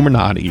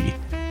Comirnaty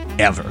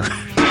ever.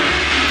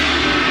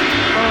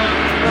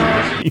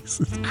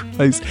 Jesus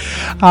Christ.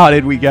 How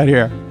did we get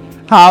here?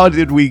 How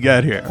did we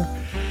get here?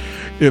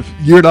 If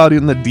you're not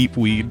in the deep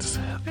weeds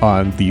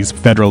on these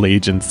federal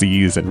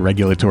agencies and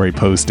regulatory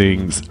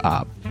postings,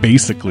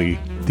 basically,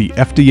 the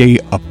FDA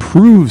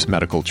approves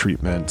medical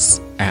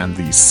treatments and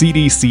the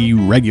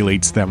CDC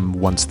regulates them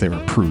once they're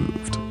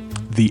approved.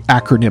 The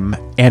acronym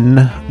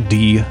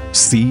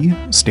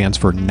NDC stands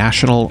for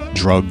National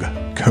Drug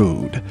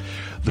Code.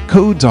 The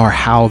codes are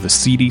how the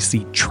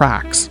CDC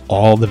tracks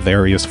all the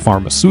various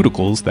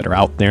pharmaceuticals that are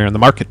out there in the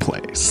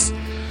marketplace.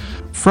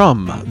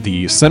 From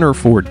the Center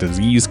for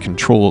Disease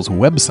Control's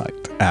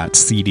website at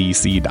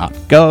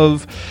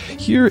cdc.gov,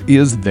 here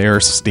is their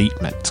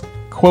statement.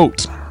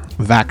 Quote,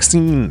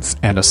 "Vaccines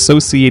and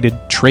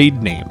associated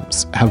trade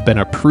names have been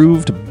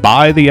approved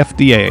by the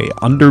FDA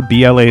under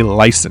BLA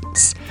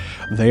license.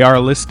 They are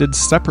listed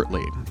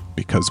separately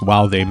because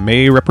while they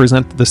may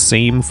represent the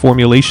same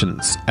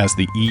formulations as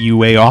the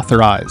EUA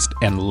authorized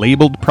and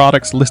labeled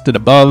products listed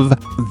above,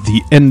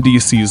 the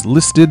NDCs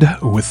listed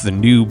with the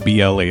new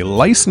BLA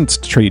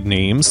licensed trade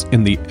names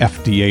in the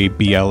FDA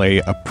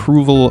BLA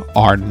approval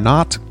are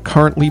not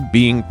currently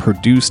being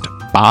produced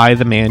by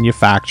the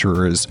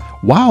manufacturers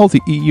while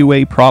the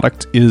EUA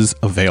product is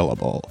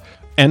available."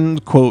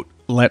 End quote.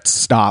 Let's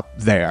stop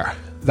there.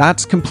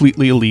 That's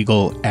completely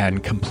illegal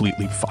and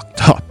completely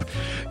fucked up.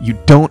 You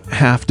don't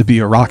have to be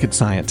a rocket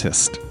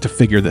scientist to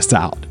figure this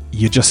out.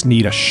 You just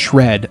need a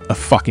shred of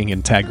fucking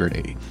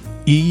integrity.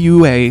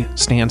 EUA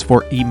stands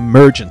for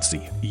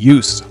Emergency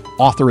Use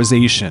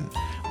Authorization.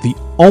 The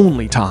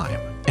only time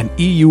an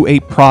EUA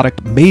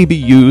product may be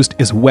used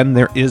is when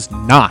there is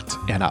not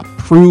an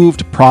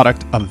approved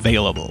product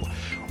available.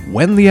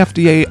 When the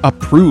FDA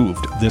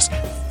approved this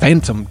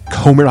phantom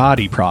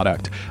Comirnaty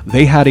product,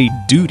 they had a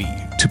duty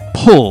to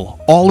pull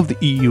all of the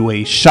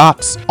EUA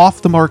shots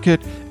off the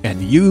market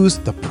and use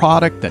the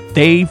product that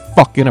they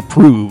fucking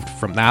approved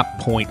from that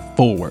point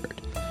forward.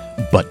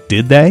 But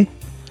did they?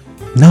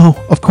 No,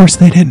 of course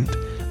they didn't.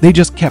 They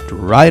just kept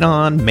right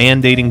on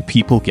mandating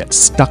people get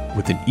stuck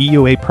with an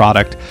EUA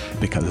product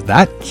because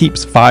that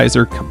keeps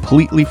Pfizer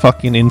completely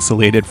fucking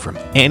insulated from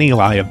any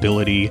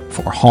liability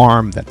for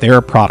harm that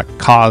their product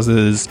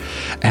causes,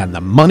 and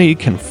the money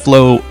can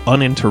flow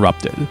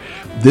uninterrupted.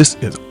 This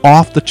is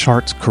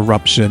off-the-charts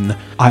corruption.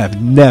 I have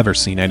never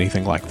seen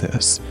anything like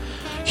this.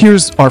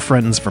 Here's our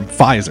friends from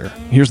Pfizer.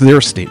 Here's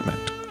their statement.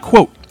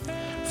 Quote,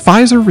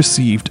 "Pfizer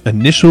received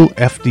initial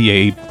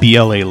FDA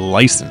BLA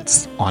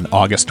license on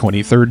August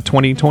 23,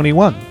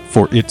 2021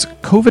 for its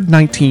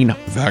COVID-19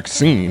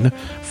 vaccine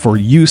for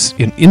use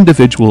in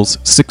individuals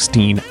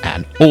 16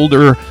 and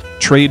older,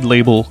 trade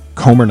label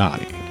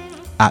Comirnaty.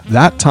 At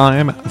that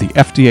time, the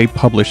FDA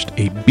published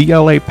a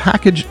BLA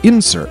package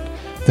insert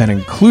that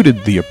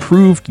included the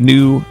approved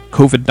new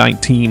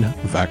COVID-19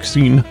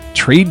 vaccine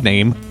trade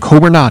name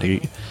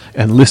Comirnaty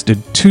and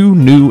listed 2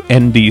 new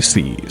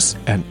NDCs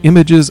and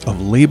images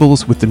of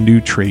labels with the new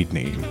trade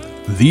name.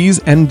 These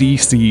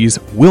NDCs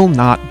will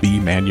not be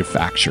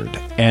manufactured."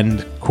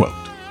 End quote.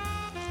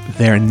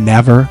 They're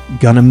never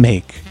gonna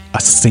make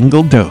a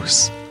single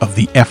dose of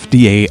the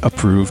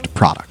FDA-approved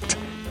product.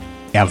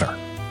 Ever.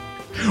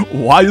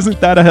 Why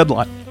isn't that a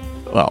headline?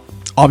 Well,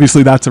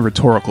 obviously that's a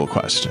rhetorical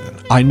question.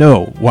 I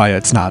know why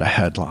it's not a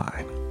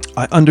headline.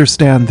 I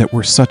understand that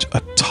we're such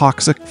a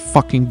toxic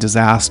fucking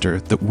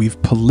disaster that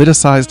we've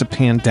politicized a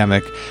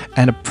pandemic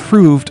and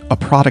approved a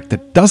product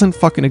that doesn't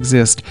fucking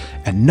exist,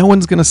 and no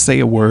one's gonna say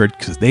a word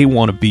because they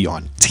want to be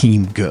on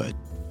Team Good.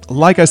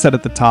 Like I said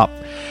at the top,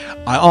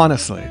 I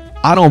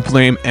don't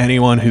blame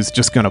anyone who's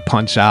just gonna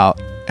punch out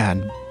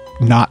and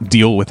not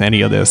deal with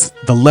any of this.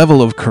 The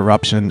level of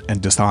corruption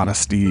and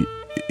dishonesty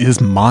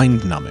is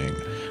mind-numbing.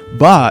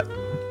 But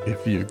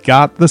if you've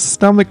got the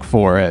stomach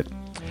for it,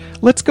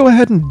 let's go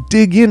ahead and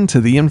dig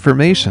into the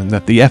information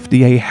that the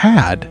FDA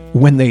had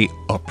when they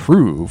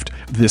approved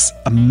this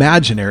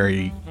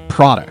imaginary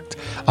product.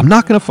 I'm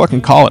not going to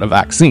fucking call it a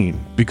vaccine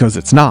because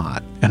it's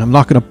not. And I'm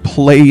not going to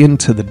play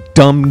into the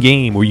dumb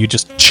game where you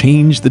just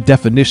change the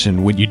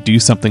definition when you do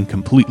something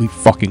completely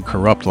fucking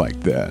corrupt like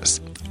this.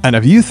 And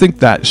if you think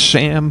that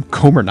sham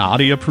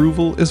Comirnaty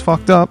approval is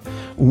fucked up,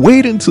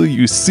 wait until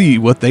you see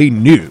what they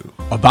knew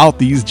about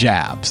these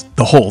jabs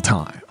the whole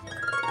time.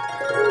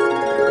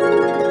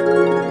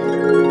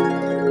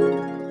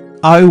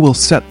 I will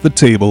set the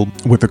table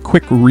with a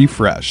quick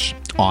refresh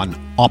on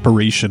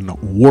Operation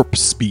Warp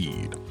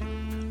Speed.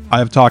 I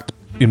have talked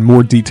in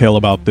more detail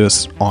about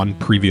this on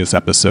previous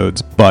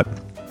episodes, but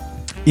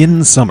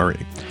in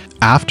summary,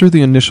 after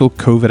the initial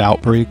COVID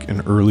outbreak in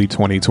early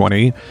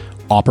 2020,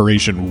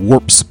 Operation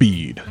Warp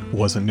Speed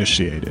was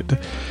initiated.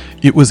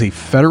 It was a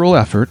federal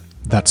effort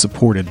that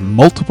supported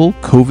multiple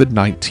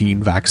COVID-19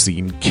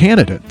 vaccine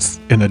candidates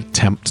in an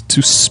attempt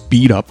to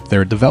speed up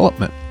their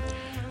development.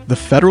 The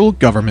federal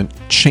government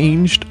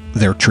changed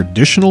their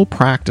traditional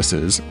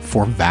practices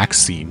for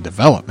vaccine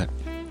development.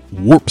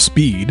 Warp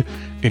Speed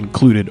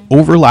included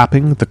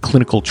overlapping the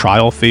clinical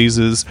trial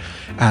phases,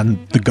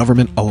 and the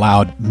government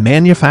allowed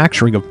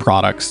manufacturing of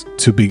products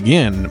to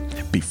begin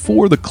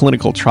before the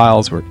clinical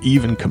trials were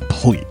even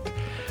complete.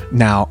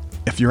 Now,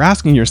 if you're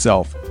asking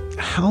yourself,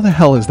 how the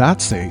hell is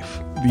that safe?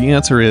 The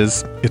answer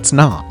is, it's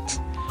not.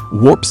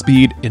 Warp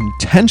Speed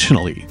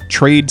intentionally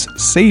trades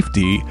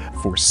safety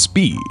for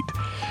speed,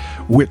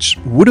 which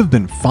would have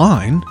been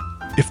fine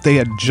if they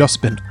had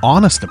just been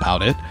honest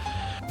about it,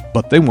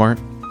 but they weren't.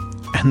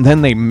 And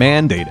then they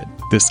mandated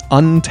this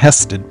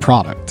untested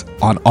product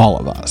on all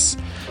of us.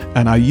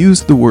 And I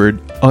use the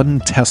word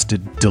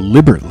untested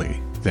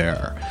deliberately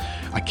there.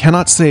 I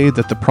cannot say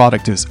that the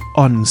product is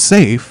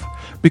unsafe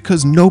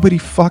because nobody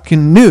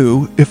fucking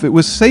knew if it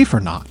was safe or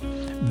not.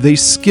 They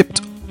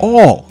skipped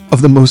all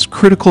of the most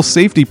critical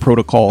safety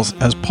protocols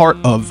as part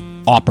of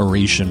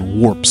Operation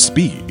Warp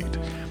Speed.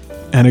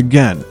 And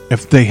again,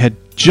 if they had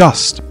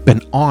just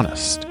been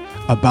honest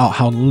about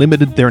how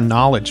limited their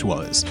knowledge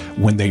was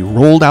when they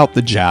rolled out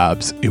the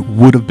jabs, it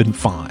would have been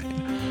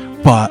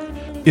fine. But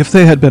if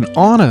they had been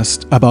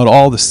honest about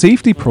all the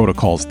safety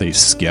protocols they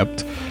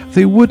skipped,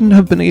 they wouldn't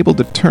have been able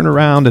to turn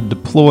around and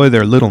deploy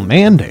their little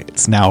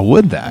mandates, now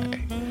would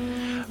they?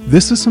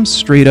 This is some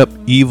straight up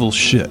evil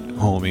shit,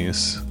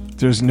 homies.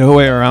 There's no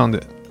way around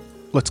it.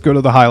 Let's go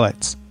to the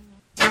highlights.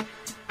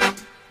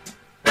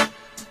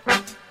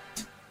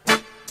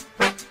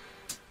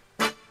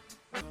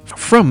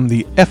 From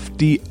the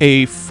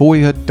FDA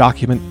FOIA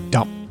document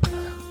dump,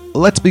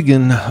 let's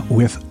begin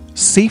with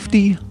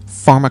safety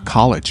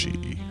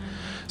pharmacology.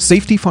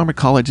 Safety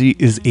pharmacology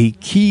is a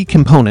key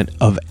component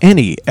of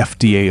any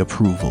FDA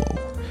approval.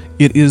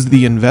 It is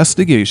the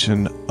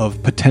investigation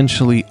of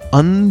potentially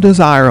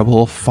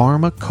undesirable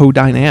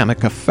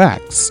pharmacodynamic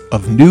effects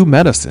of new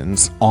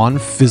medicines on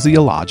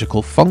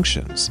physiological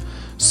functions,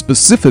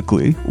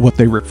 specifically what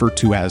they refer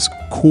to as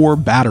core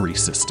battery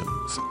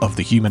systems of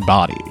the human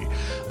body.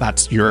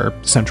 That's your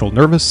central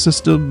nervous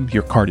system,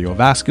 your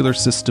cardiovascular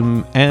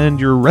system, and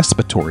your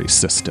respiratory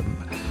system.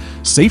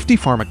 Safety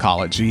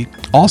pharmacology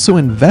also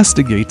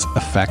investigates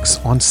effects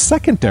on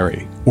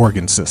secondary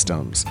organ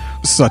systems,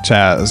 such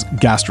as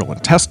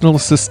gastrointestinal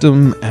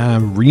system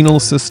and renal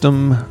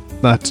system.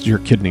 That's your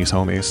kidneys,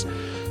 homies.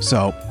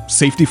 So,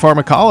 safety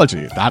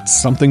pharmacology,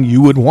 that's something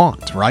you would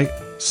want, right?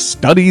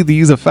 Study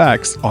these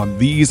effects on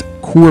these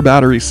core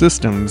battery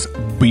systems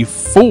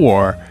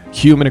before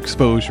human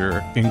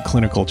exposure in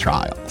clinical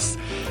trials.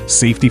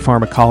 Safety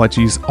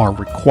pharmacologies are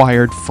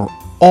required for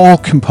all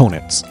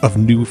components of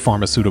new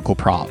pharmaceutical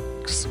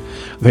products.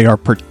 They are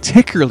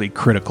particularly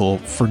critical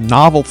for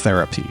novel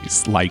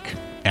therapies like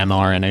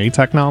mRNA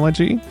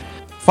technology.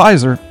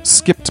 Pfizer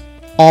skipped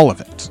all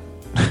of it.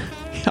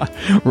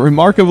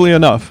 Remarkably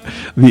enough,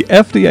 the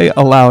FDA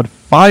allowed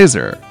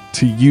Pfizer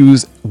to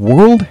use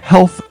World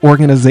Health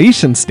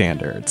Organization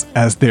standards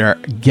as their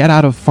Get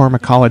Out of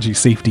Pharmacology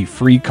Safety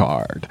Free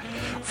card.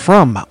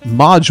 From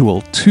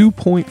Module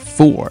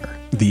 2.4,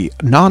 the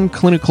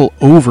non-clinical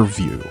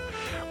overview,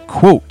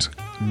 quote,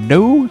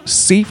 no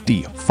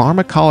safety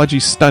pharmacology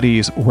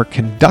studies were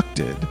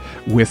conducted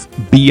with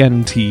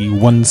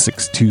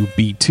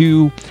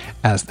BNT162b2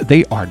 as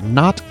they are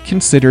not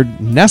considered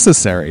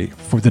necessary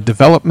for the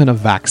development of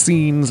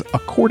vaccines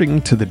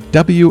according to the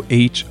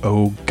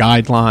WHO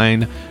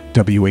guideline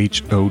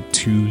WHO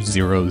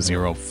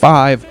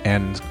 2005,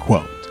 end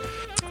quote.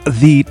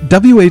 The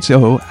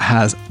WHO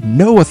has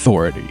no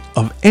authority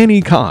of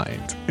any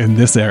kind in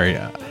this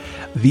area.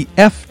 The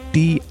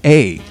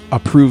FDA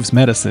approves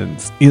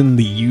medicines in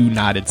the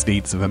United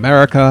States of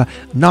America,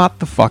 not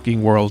the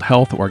fucking World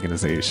Health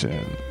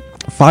Organization.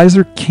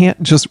 Pfizer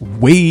can't just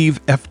waive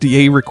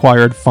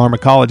FDA-required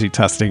pharmacology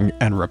testing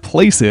and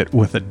replace it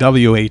with a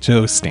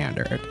WHO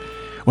standard.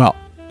 Well,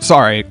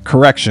 sorry,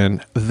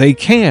 correction, they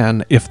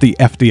can if the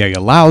FDA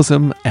allows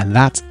them, and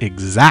that's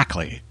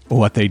exactly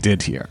what they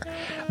did here.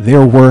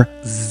 There were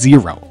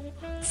zero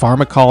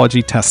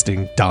pharmacology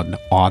testing done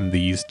on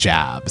these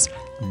jabs.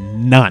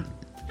 None.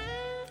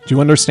 Do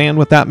you understand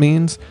what that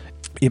means?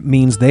 It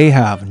means they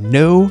have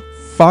no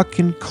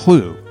fucking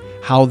clue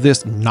how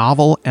this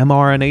novel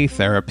mRNA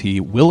therapy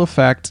will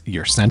affect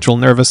your central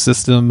nervous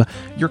system,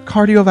 your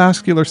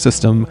cardiovascular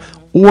system,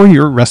 or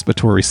your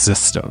respiratory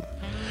system.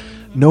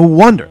 No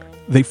wonder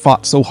they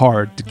fought so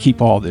hard to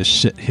keep all this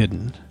shit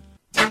hidden.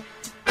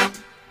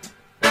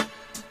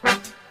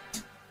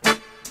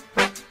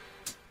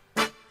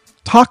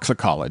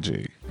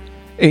 Toxicology.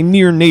 A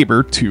near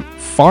neighbor to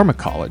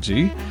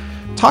pharmacology,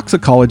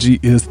 toxicology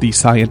is the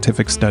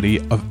scientific study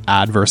of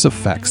adverse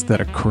effects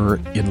that occur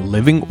in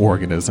living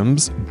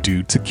organisms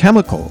due to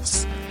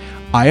chemicals.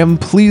 I am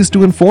pleased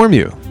to inform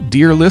you,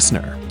 dear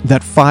listener,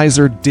 that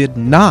Pfizer did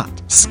not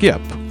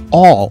skip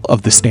all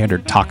of the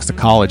standard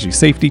toxicology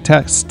safety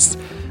tests.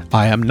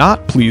 I am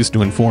not pleased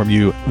to inform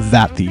you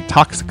that the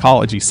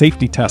toxicology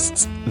safety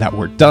tests that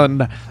were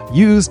done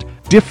used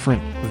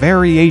different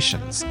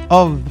variations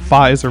of the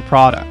Pfizer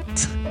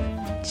product.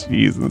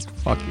 Jesus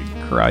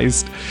fucking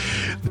Christ.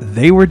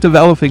 They were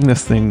developing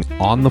this thing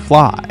on the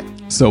fly.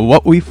 So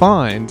what we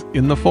find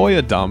in the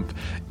FOIA dump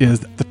is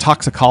the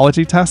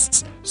toxicology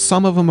tests.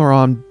 Some of them are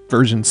on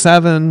version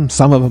 7,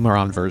 some of them are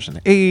on version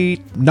 8,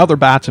 another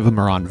batch of them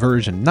are on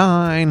version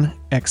 9,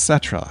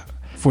 etc.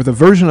 For the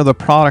version of the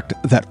product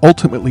that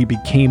ultimately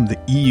became the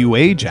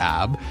EUA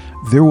jab,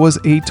 there was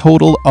a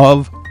total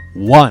of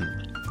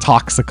 1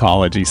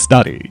 toxicology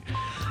study.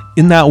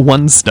 In that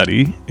one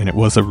study, and it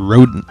was a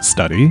rodent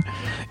study,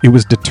 it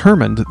was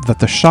determined that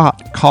the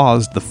shot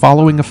caused the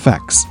following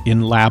effects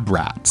in lab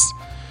rats: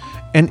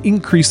 an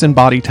increase in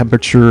body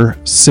temperature,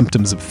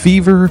 symptoms of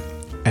fever,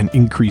 an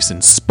increase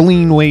in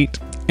spleen weight,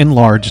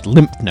 enlarged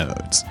lymph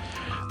nodes.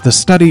 The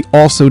study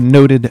also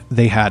noted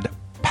they had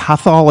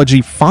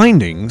pathology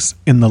findings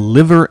in the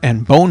liver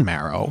and bone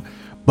marrow,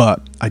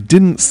 but I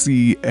didn't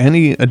see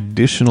any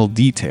additional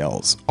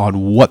details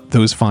on what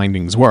those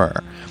findings were.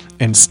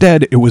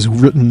 Instead, it was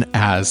written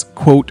as,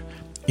 quote,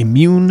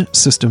 immune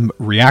system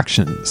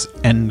reactions,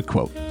 end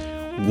quote.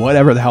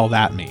 Whatever the hell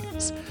that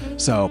means.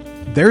 So,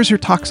 there's your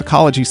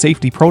toxicology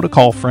safety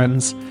protocol,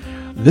 friends.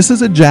 This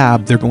is a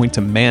jab they're going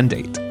to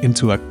mandate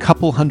into a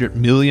couple 100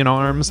 million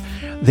arms.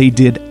 They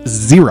did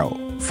 0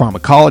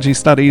 pharmacology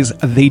studies.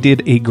 They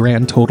did a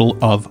grand total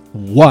of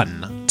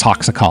 1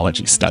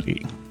 toxicology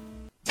study.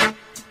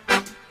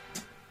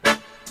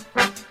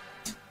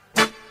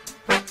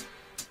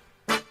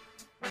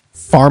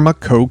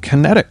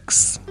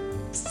 Pharmacokinetics.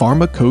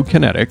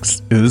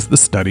 Pharmacokinetics is the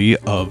study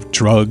of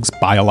drugs,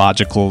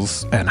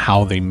 biologicals, and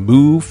how they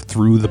move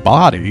through the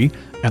body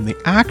and the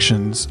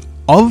actions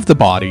of the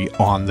body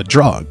on the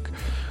drug.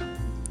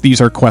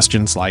 These are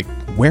questions like,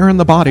 where in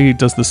the body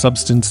does the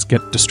substance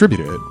get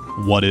distributed?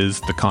 What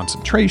is the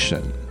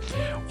concentration?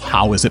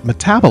 How is it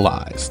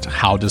metabolized?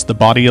 How does the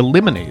body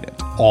eliminate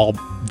it? All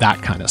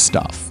that kind of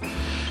stuff.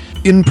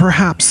 In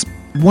perhaps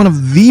one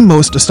of the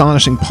most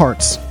astonishing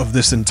parts of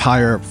this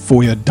entire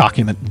FOIA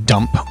document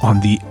dump on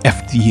the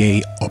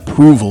FDA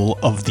approval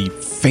of the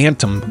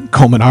Phantom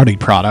Comirnaty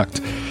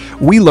product,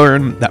 we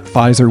learn that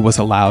Pfizer was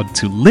allowed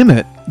to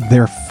limit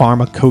their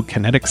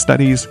pharmacokinetic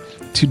studies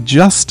to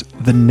just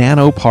the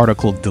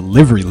nanoparticle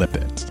delivery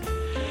lipid.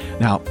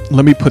 Now,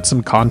 let me put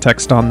some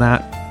context on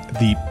that.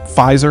 The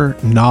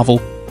Pfizer novel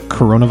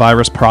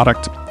coronavirus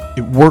product,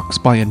 it works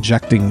by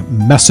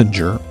injecting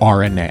messenger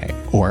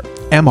RNA, or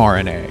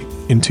mRNA,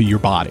 into your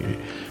body.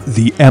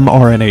 The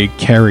mRNA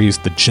carries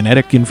the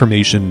genetic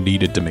information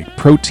needed to make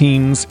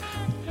proteins,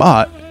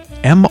 but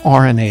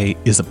mRNA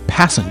is a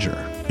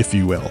passenger, if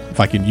you will,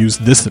 if I can use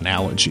this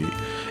analogy.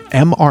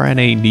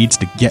 mRNA needs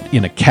to get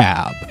in a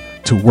cab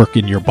to work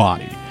in your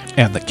body,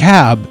 and the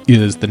cab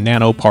is the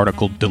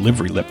nanoparticle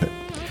delivery lipid.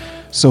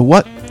 So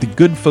what the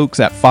good folks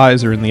at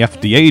Pfizer and the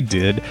FDA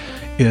did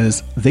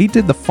is they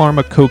did the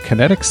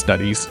pharmacokinetic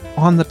studies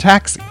on the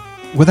taxi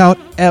without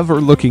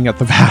ever looking at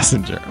the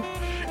passenger,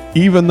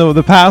 even though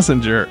the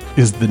passenger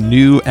is the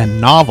new and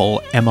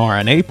novel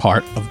mRNA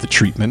part of the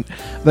treatment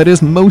that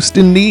is most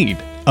in need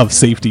of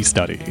safety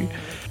study.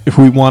 If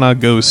we want to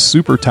go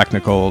super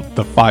technical,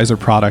 the Pfizer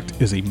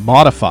product is a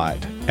modified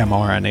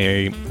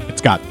mRNA.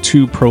 It's got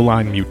 2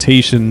 proline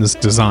mutations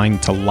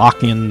designed to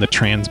lock in the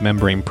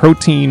transmembrane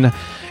protein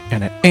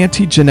and an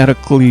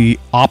antigenetically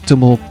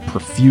optimal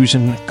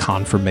perfusion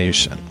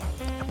conformation.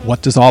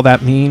 What does all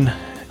that mean?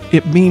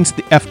 It means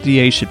the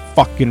FDA should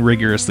fucking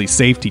rigorously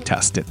safety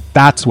test it.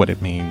 That's what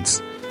it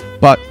means.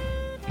 But,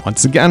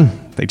 once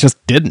again, they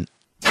just didn't.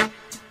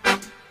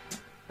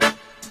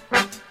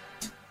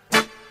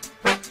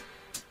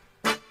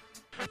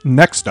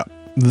 Next up,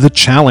 the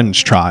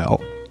challenge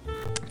trial.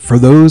 For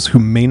those who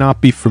may not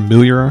be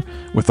familiar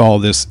with all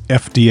this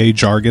FDA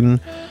jargon,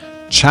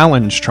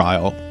 challenge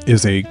trial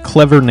is a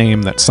clever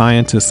name that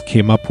scientists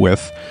came up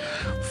with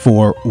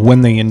for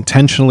when they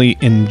intentionally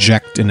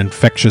inject an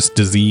infectious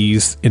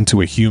disease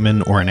into a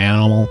human or an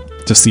animal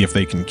to see if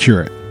they can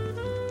cure it.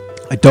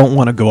 I don't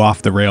want to go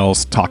off the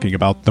rails talking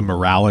about the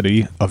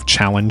morality of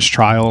challenge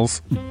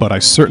trials, but I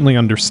certainly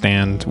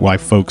understand why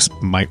folks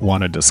might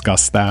want to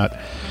discuss that.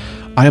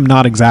 I am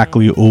not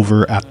exactly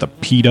over at the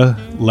PETA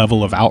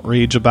level of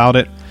outrage about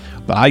it,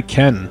 but I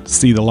can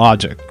see the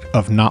logic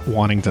of not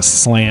wanting to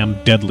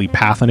slam deadly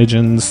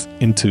pathogens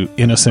into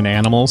innocent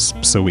animals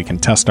so we can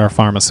test our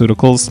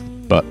pharmaceuticals.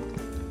 But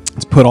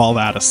let's put all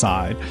that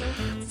aside.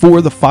 For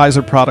the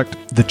Pfizer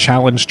product, the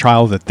challenge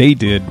trial that they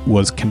did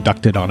was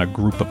conducted on a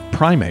group of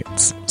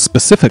primates,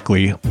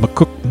 specifically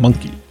macaque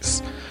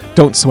monkeys.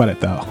 Don't sweat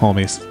it though,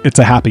 homies. It's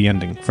a happy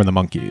ending for the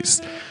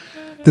monkeys.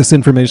 This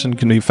information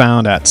can be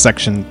found at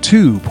section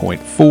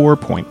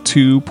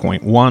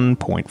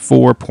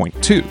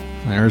 2.4.2.1.4.2.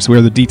 There's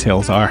where the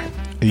details are.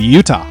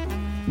 Utah.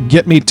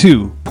 Get me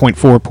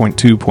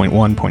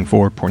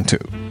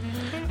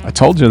 2.4.2.1.4.2. I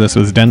told you this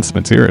was dense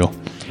material.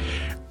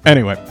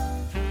 Anyway,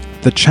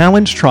 the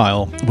challenge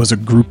trial was a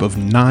group of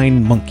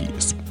 9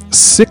 monkeys.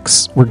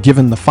 6 were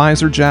given the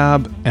Pfizer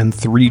jab, and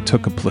 3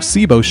 took a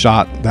placebo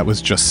shot that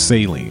was just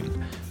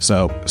saline.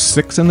 So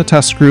 6 in the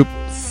test group,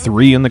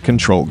 3 in the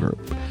control group.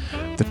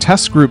 The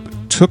test group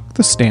took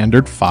the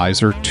standard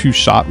Pfizer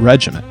 2-shot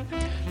regimen.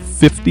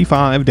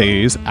 55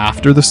 days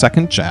after the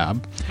second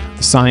jab,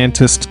 the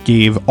scientists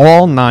gave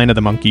all 9 of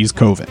the monkeys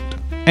COVID,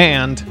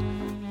 and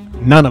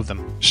none of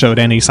them showed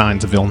any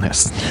signs of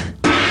illness.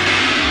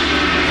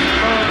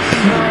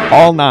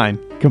 All 9,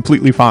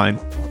 completely fine.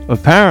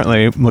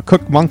 Apparently,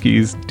 macaque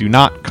monkeys do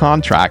not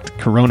contract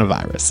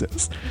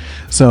coronaviruses.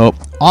 So,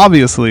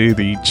 obviously,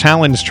 the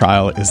challenge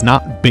trial is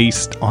not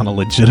based on a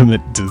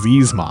legitimate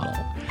disease model.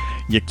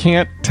 You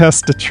can't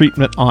test a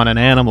treatment on an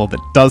animal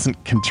that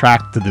doesn't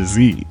contract the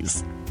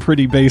disease.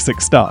 Pretty basic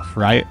stuff,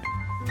 right?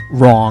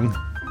 Wrong.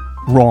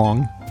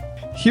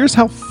 Here's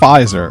how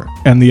Pfizer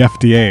and the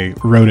FDA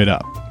wrote it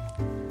up.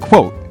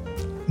 Quote,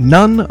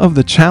 none of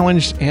the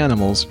challenged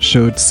animals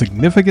showed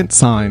significant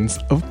signs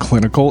of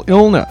clinical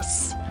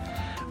illness.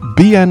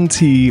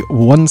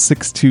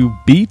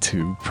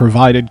 BNT162b2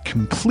 provided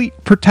complete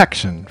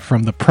protection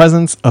from the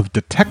presence of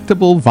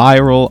detectable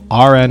viral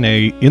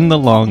RNA in the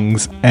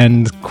lungs,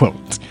 end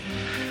quote.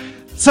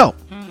 So,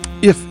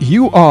 if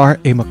you are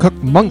a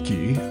macaque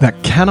monkey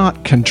that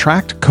cannot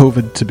contract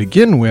COVID to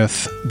begin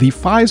with, the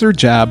Pfizer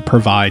jab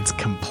provides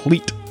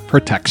complete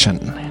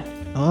protection.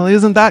 Well,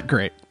 isn't that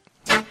great?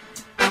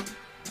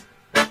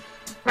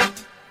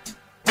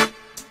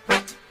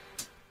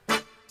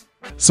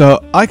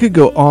 So I could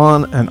go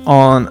on and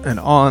on and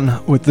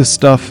on with this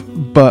stuff,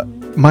 but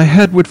my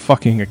head would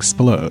fucking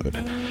explode.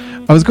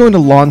 I was going to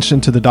launch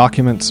into the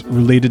documents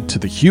related to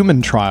the human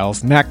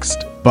trials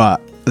next, but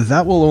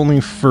that will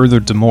only further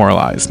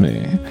demoralize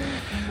me.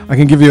 I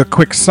can give you a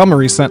quick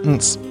summary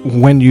sentence.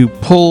 When you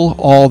pull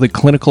all the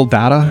clinical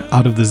data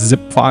out of the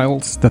zip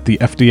files that the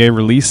FDA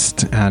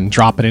released and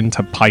drop it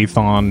into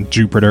Python,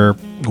 Jupyter,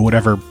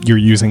 whatever you're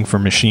using for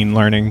machine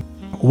learning,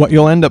 what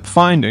you'll end up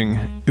finding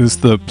is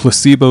the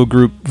placebo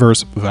group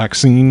versus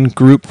vaccine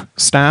group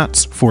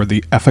stats for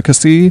the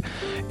efficacy.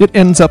 It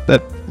ends up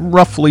at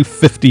roughly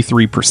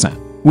 53%,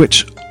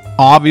 which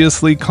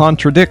obviously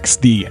contradicts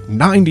the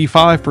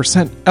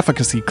 95%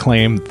 efficacy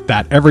claim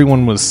that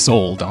everyone was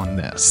sold on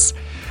this.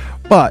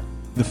 But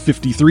the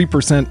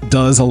 53%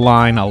 does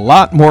align a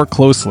lot more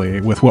closely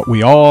with what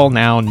we all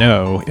now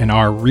know in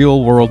our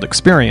real-world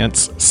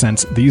experience,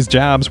 since these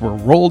jabs were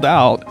rolled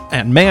out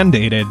and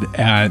mandated,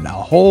 and the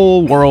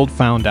whole world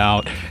found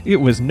out it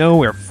was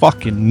nowhere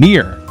fucking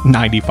near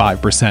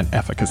 95%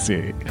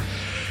 efficacy.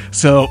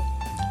 So,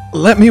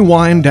 let me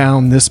wind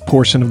down this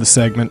portion of the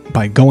segment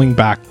by going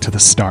back to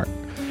the start.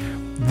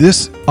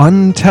 This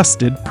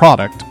untested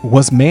product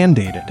was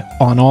mandated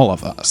on all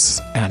of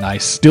us, and I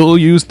still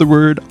use the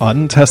word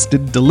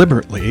untested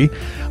deliberately.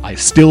 I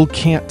still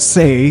can't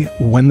say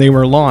when they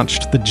were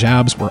launched the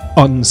jabs were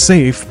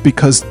unsafe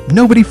because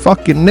nobody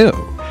fucking knew.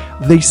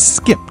 They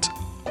skipped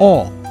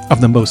all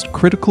of the most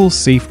critical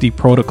safety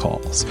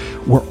protocols.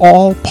 We're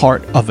all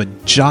part of a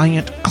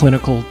giant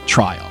clinical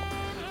trial.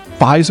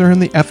 Pfizer and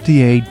the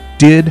FDA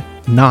did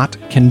not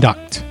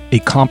conduct a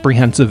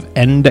comprehensive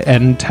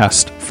end-to-end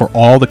test for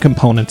all the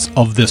components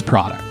of this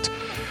product.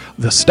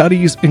 The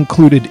studies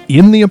included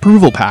in the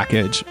approval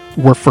package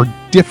were for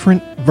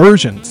different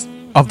versions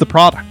of the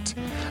product,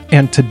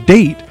 and to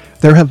date,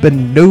 there have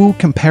been no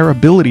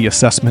comparability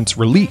assessments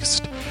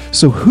released.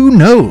 So who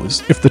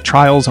knows if the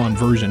trials on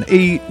version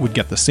 8 would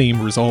get the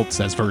same results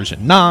as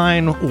version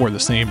 9 or the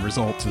same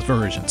results as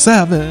version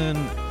 7.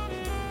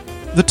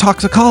 The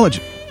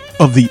toxicology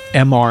of the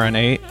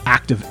mRNA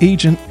active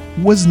agent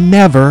was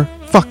never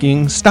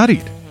fucking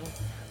studied.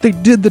 They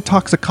did the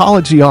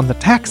toxicology on the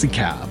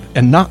taxicab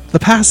and not the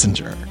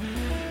passenger.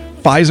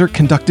 Pfizer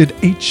conducted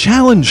a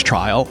challenge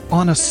trial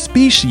on a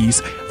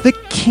species that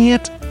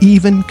can't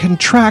even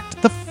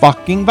contract the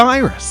fucking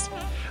virus.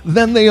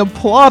 Then they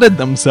applauded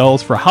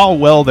themselves for how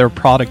well their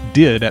product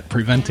did at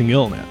preventing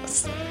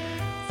illness.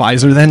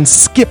 Pfizer then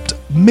skipped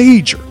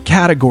major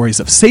categories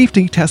of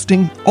safety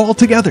testing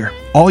altogether.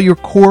 All your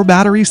core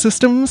battery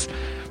systems?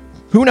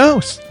 Who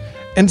knows?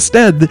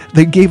 Instead,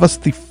 they gave us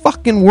the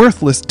fucking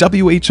worthless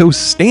WHO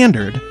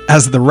standard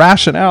as the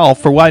rationale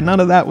for why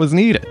none of that was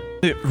needed.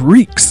 It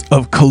reeks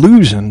of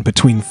collusion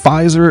between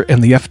Pfizer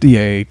and the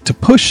FDA to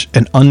push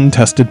an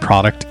untested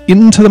product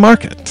into the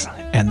market,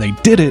 and they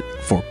did it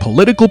for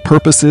political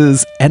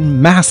purposes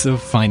and massive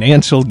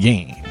financial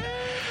gain.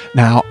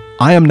 Now,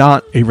 I am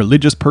not a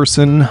religious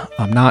person.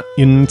 I'm not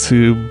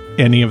into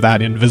any of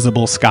that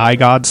invisible sky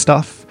god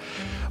stuff.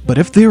 But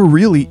if there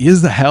really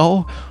is a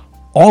hell,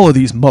 all of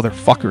these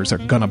motherfuckers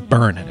are gonna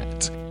burn in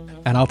it.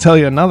 And I'll tell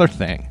you another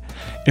thing.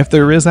 If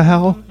there is a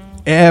hell,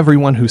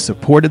 everyone who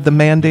supported the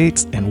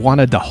mandates and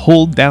wanted to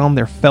hold down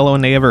their fellow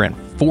neighbor and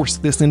force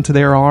this into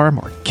their arm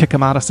or kick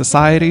them out of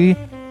society,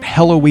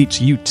 hell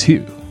awaits you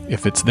too,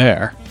 if it's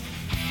there.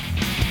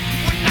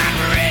 We're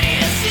not ready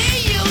to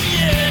see you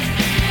yet.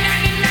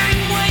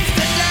 99 ways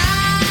to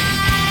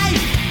die.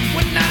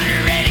 We're not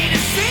ready to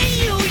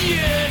see you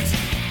yet.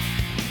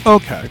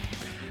 Okay,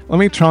 let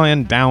me try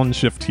and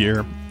downshift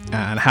here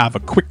and have a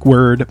quick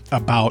word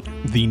about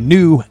the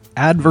new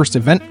adverse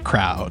event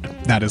crowd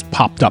that has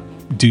popped up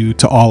due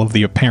to all of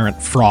the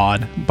apparent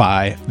fraud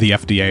by the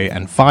FDA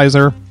and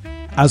Pfizer.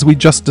 As we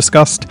just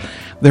discussed,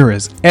 there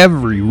is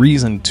every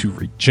reason to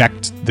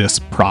reject this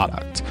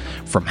product,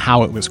 from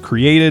how it was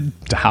created,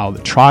 to how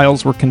the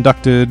trials were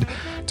conducted,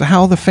 to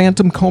how the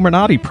Phantom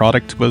Comirnaty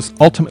product was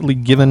ultimately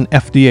given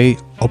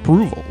FDA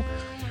approval.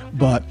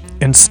 But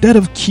instead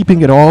of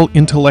keeping it all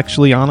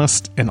intellectually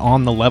honest and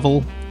on the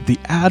level, the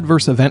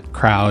adverse event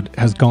crowd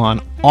has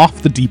gone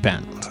off the deep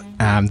end,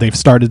 and they've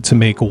started to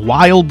make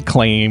wild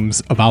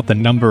claims about the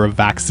number of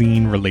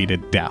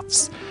vaccine-related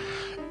deaths.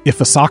 If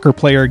a soccer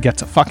player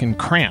gets a fucking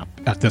cramp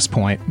at this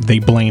point, they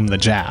blame the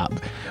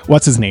jab.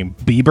 What's his name?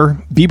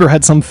 Bieber? Bieber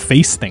had some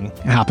face thing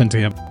happen to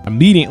him.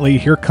 Immediately,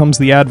 here comes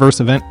the adverse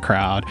event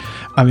crowd.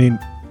 I mean,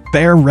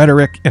 their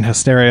rhetoric and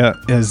hysteria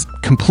is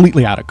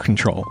completely out of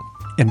control.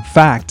 In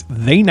fact,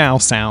 they now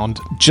sound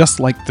just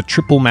like the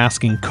triple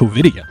masking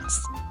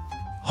COVIDians.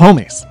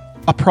 Homies,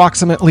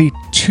 approximately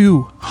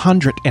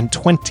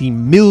 220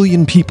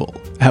 million people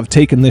have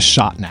taken this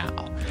shot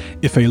now.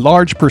 If a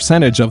large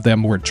percentage of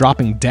them were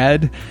dropping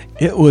dead,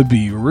 it would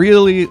be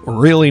really,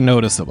 really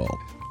noticeable.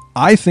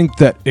 I think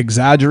that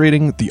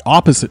exaggerating the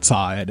opposite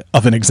side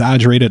of an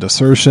exaggerated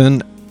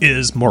assertion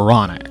is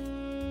moronic.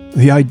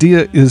 The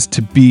idea is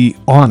to be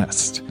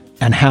honest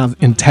and have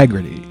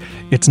integrity.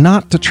 It's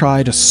not to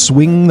try to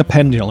swing the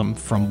pendulum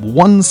from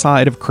one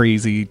side of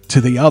crazy to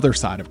the other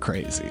side of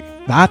crazy.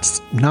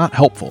 That's not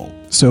helpful,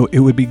 so it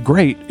would be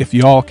great if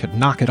y'all could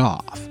knock it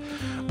off.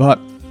 But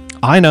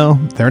I know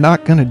they're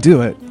not going to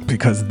do it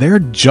because they're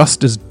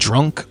just as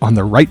drunk on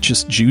the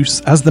righteous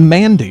juice as the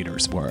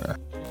mandators were.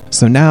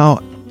 So now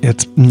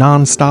it's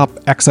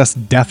nonstop excess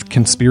death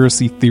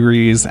conspiracy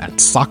theories and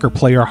soccer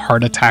player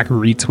heart attack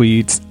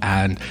retweets,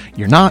 and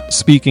you're not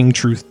speaking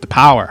truth to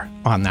power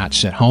on that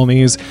shit,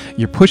 homies.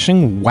 You're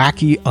pushing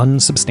wacky,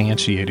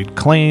 unsubstantiated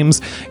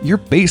claims. You're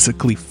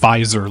basically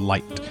Pfizer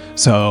light.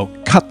 So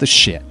cut the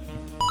shit.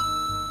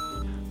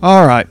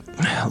 Alright,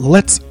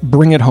 let's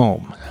bring it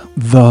home.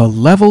 The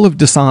level of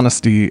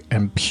dishonesty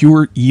and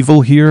pure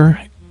evil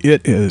here,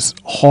 it is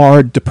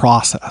hard to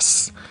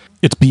process.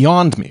 It's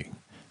beyond me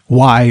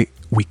why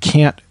we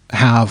can't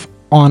have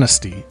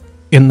honesty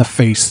in the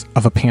face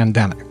of a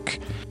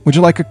pandemic. Would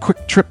you like a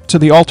quick trip to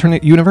the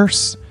alternate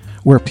universe,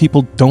 where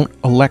people don't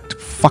elect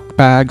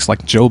fuckbags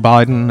like Joe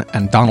Biden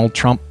and Donald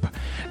Trump,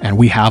 and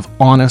we have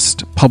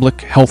honest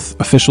public health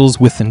officials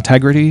with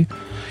integrity?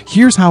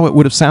 Here's how it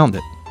would have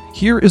sounded.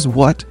 Here is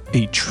what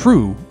a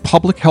true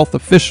public health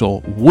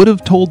official would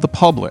have told the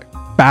public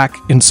back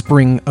in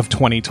spring of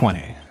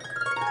 2020.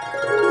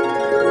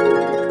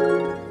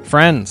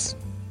 Friends,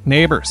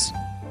 neighbors,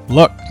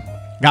 look,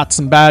 got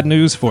some bad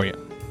news for you.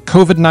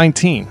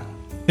 COVID-19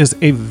 is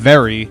a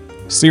very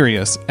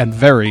serious and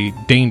very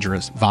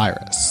dangerous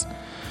virus.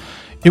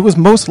 It was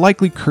most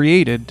likely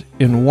created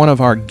in one of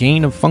our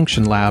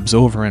gain-of-function labs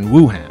over in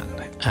Wuhan,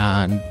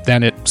 and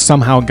then it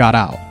somehow got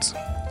out.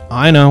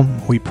 I know,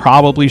 we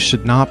probably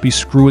should not be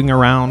screwing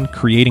around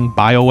creating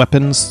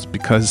bioweapons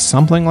because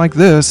something like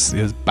this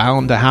is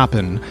bound to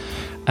happen.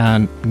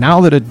 And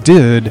now that it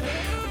did,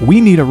 we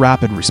need a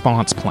rapid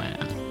response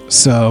plan.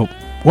 So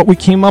what we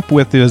came up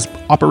with is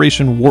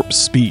Operation Warp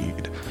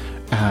Speed.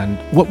 And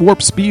what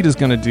Warp Speed is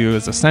going to do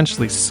is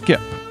essentially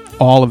skip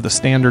all of the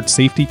standard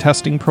safety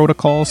testing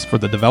protocols for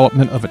the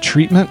development of a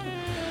treatment.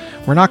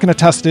 We're not going to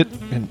test it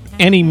in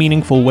any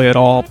meaningful way at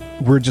all.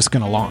 We're just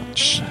going to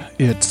launch.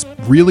 It's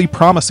really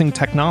promising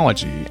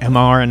technology.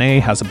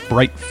 mRNA has a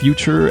bright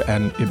future,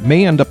 and it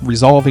may end up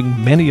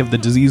resolving many of the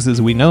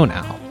diseases we know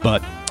now,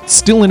 but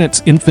still in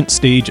its infant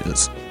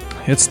stages.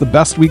 It's the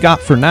best we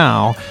got for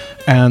now,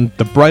 and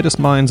the brightest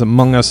minds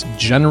among us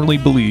generally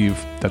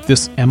believe that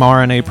this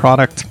mRNA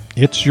product,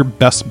 it's your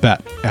best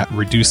bet at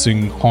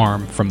reducing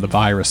harm from the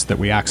virus that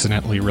we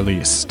accidentally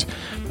released.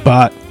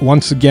 But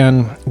once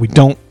again, we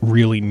don't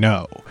really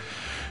know.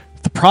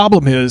 The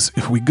problem is,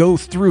 if we go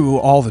through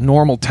all the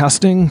normal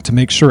testing to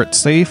make sure it's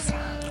safe,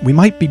 we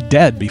might be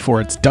dead before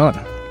it's done.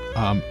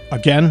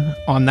 Again,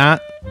 on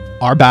that,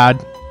 our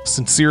bad.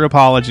 Sincere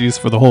apologies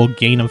for the whole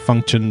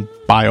gain-of-function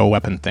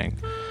bioweapon thing.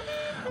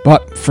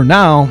 But for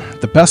now,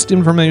 the best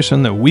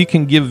information that we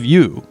can give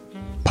you,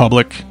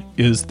 public,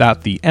 is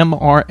that the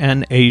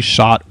mRNA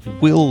shot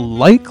will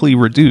likely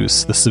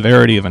reduce the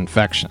severity of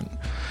infection.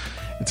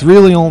 It's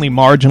really only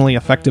marginally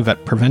effective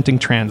at preventing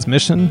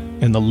transmission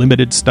in the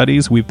limited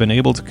studies we've been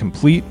able to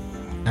complete,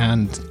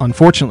 And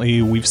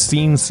unfortunately, we've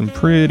seen some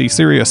pretty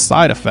serious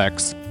side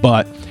effects,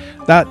 but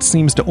that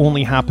seems to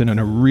only happen in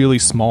a really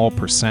small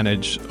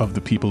percentage of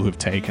the people who've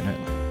taken it.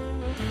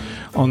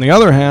 On the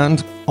other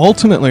hand,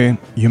 ultimately,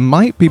 you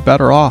might be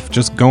better off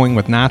just going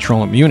with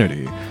natural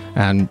immunity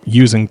and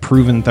using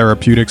proven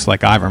therapeutics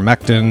like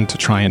ivermectin to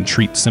try and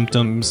treat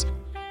symptoms.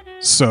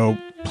 So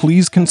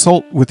please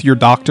consult with your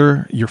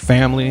doctor, your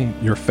family,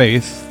 your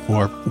faith,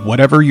 or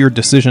whatever your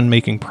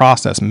decision-making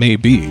process may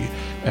be,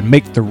 and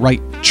make the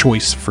right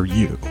choice for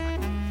you.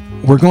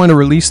 We're going to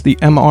release the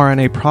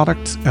mRNA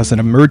product as an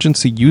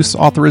emergency use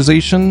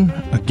authorization.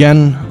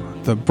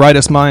 Again, the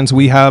brightest minds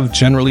we have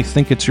generally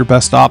think it's your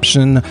best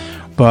option,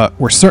 but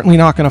we're certainly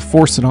not going to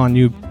force it on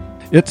you.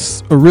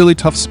 It's a really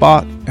tough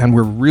spot, and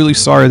we're really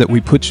sorry that we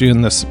put you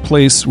in this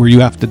place where you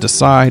have to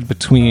decide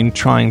between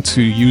trying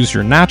to use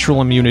your natural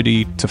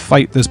immunity to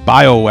fight this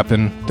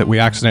bioweapon that we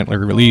accidentally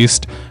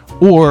released,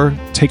 or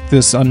take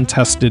this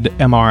untested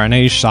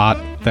mRNA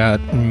shot that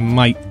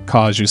might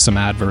cause you some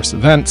adverse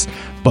events,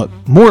 but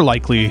more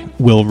likely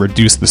will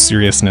reduce the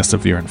seriousness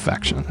of your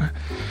infection.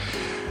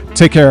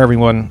 Take care,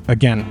 everyone.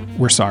 Again,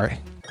 we're sorry.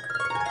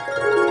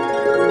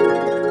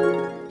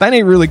 That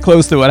ain't really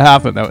close to what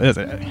happened, though, is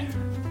it?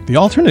 The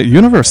alternate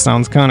universe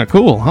sounds kind of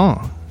cool, huh?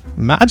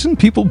 Imagine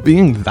people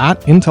being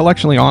that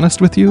intellectually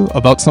honest with you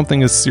about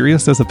something as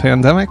serious as a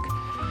pandemic.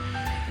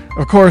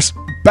 Of course,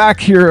 back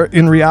here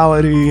in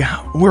reality,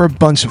 we're a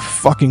bunch of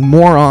fucking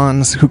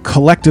morons who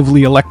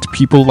collectively elect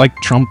people like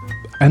Trump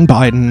and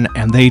Biden,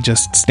 and they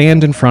just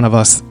stand in front of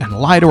us and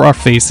lie to our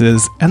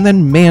faces and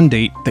then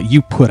mandate that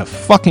you put a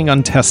fucking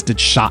untested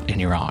shot in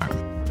your arm.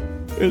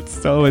 It's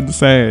so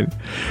insane.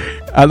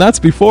 And that's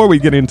before we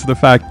get into the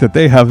fact that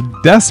they have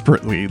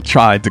desperately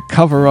tried to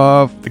cover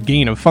up the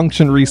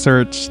gain-of-function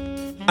research.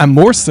 And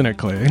more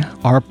cynically,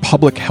 our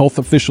public health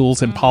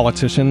officials and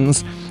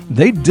politicians,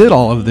 they did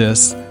all of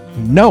this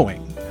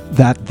knowing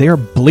that their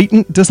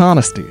blatant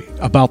dishonesty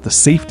about the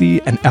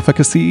safety and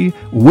efficacy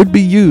would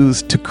be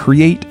used to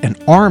create an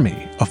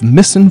army of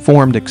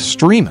misinformed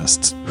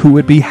extremists who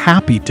would be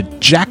happy to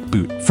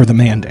jackboot for the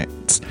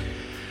mandates.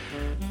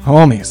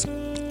 Homies,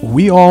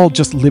 we all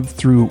just lived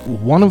through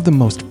one of the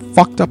most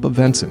fucked up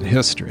events in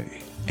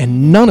history,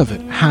 and none of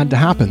it had to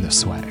happen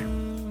this way.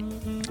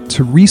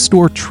 To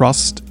restore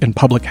trust in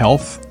public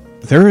health,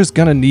 there is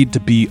going to need to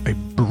be a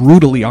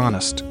brutally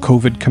honest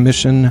COVID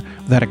commission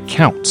that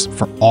accounts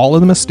for all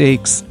of the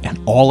mistakes and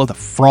all of the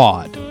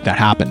fraud that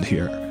happened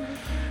here.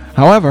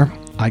 However,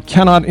 I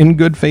cannot in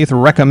good faith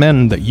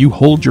recommend that you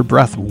hold your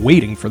breath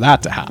waiting for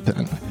that to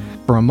happen.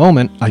 For a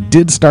moment, I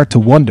did start to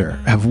wonder,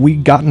 have we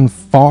gotten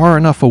far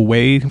enough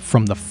away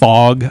from the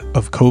fog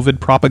of COVID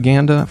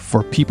propaganda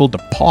for people to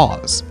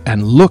pause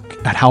and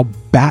look at how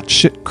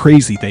batshit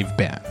crazy they've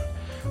been?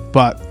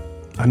 But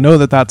I know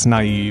that that's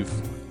naive.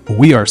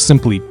 We are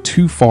simply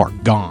too far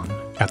gone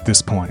at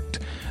this point.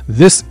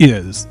 This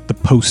is the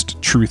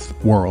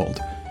post-truth world.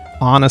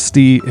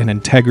 Honesty and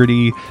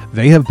integrity,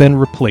 they have been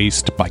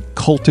replaced by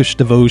cultish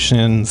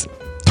devotions,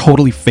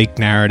 totally fake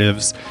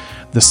narratives.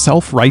 The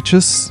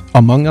self-righteous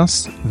among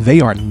us, they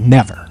are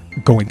never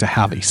going to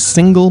have a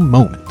single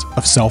moment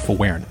of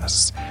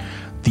self-awareness.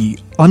 The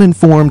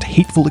uninformed,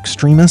 hateful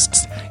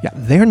extremists,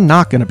 they're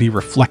not going to be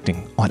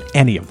reflecting on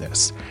any of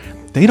this.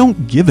 They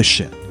don't give a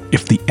shit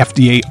if the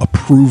FDA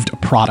approved a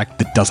product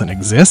that doesn't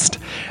exist.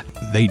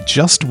 They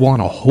just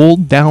want to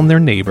hold down their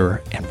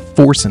neighbor and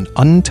force an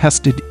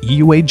untested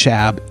EUA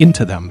jab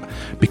into them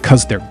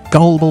because they're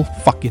gullible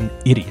fucking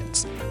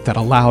idiots that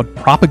allowed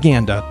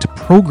propaganda to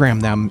program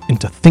them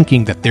into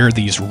thinking that they're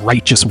these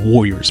righteous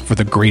warriors for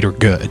the greater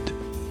good.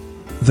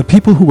 The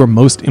people who were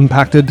most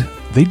impacted,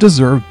 they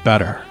deserve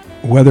better.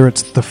 Whether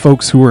it's the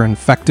folks who were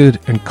infected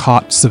and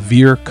caught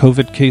severe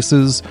COVID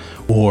cases,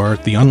 or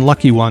the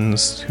unlucky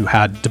ones who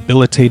had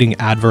debilitating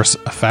adverse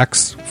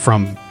effects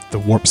from the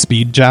warp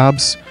speed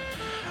jabs.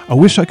 I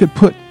wish I could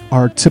put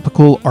our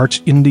typical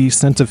arch-indie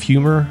sense of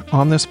humor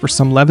on this for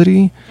some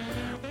levity,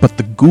 but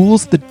the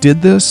ghouls that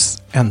did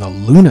this and the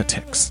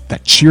lunatics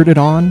that cheered it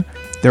on,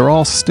 they're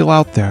all still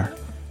out there,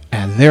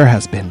 and there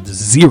has been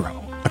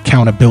zero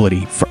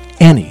accountability for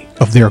any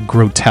of their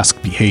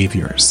grotesque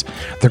behaviors.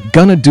 They're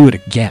gonna do it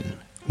again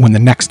when the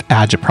next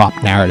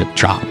agitprop narrative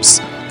drops,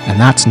 and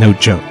that's no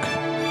joke.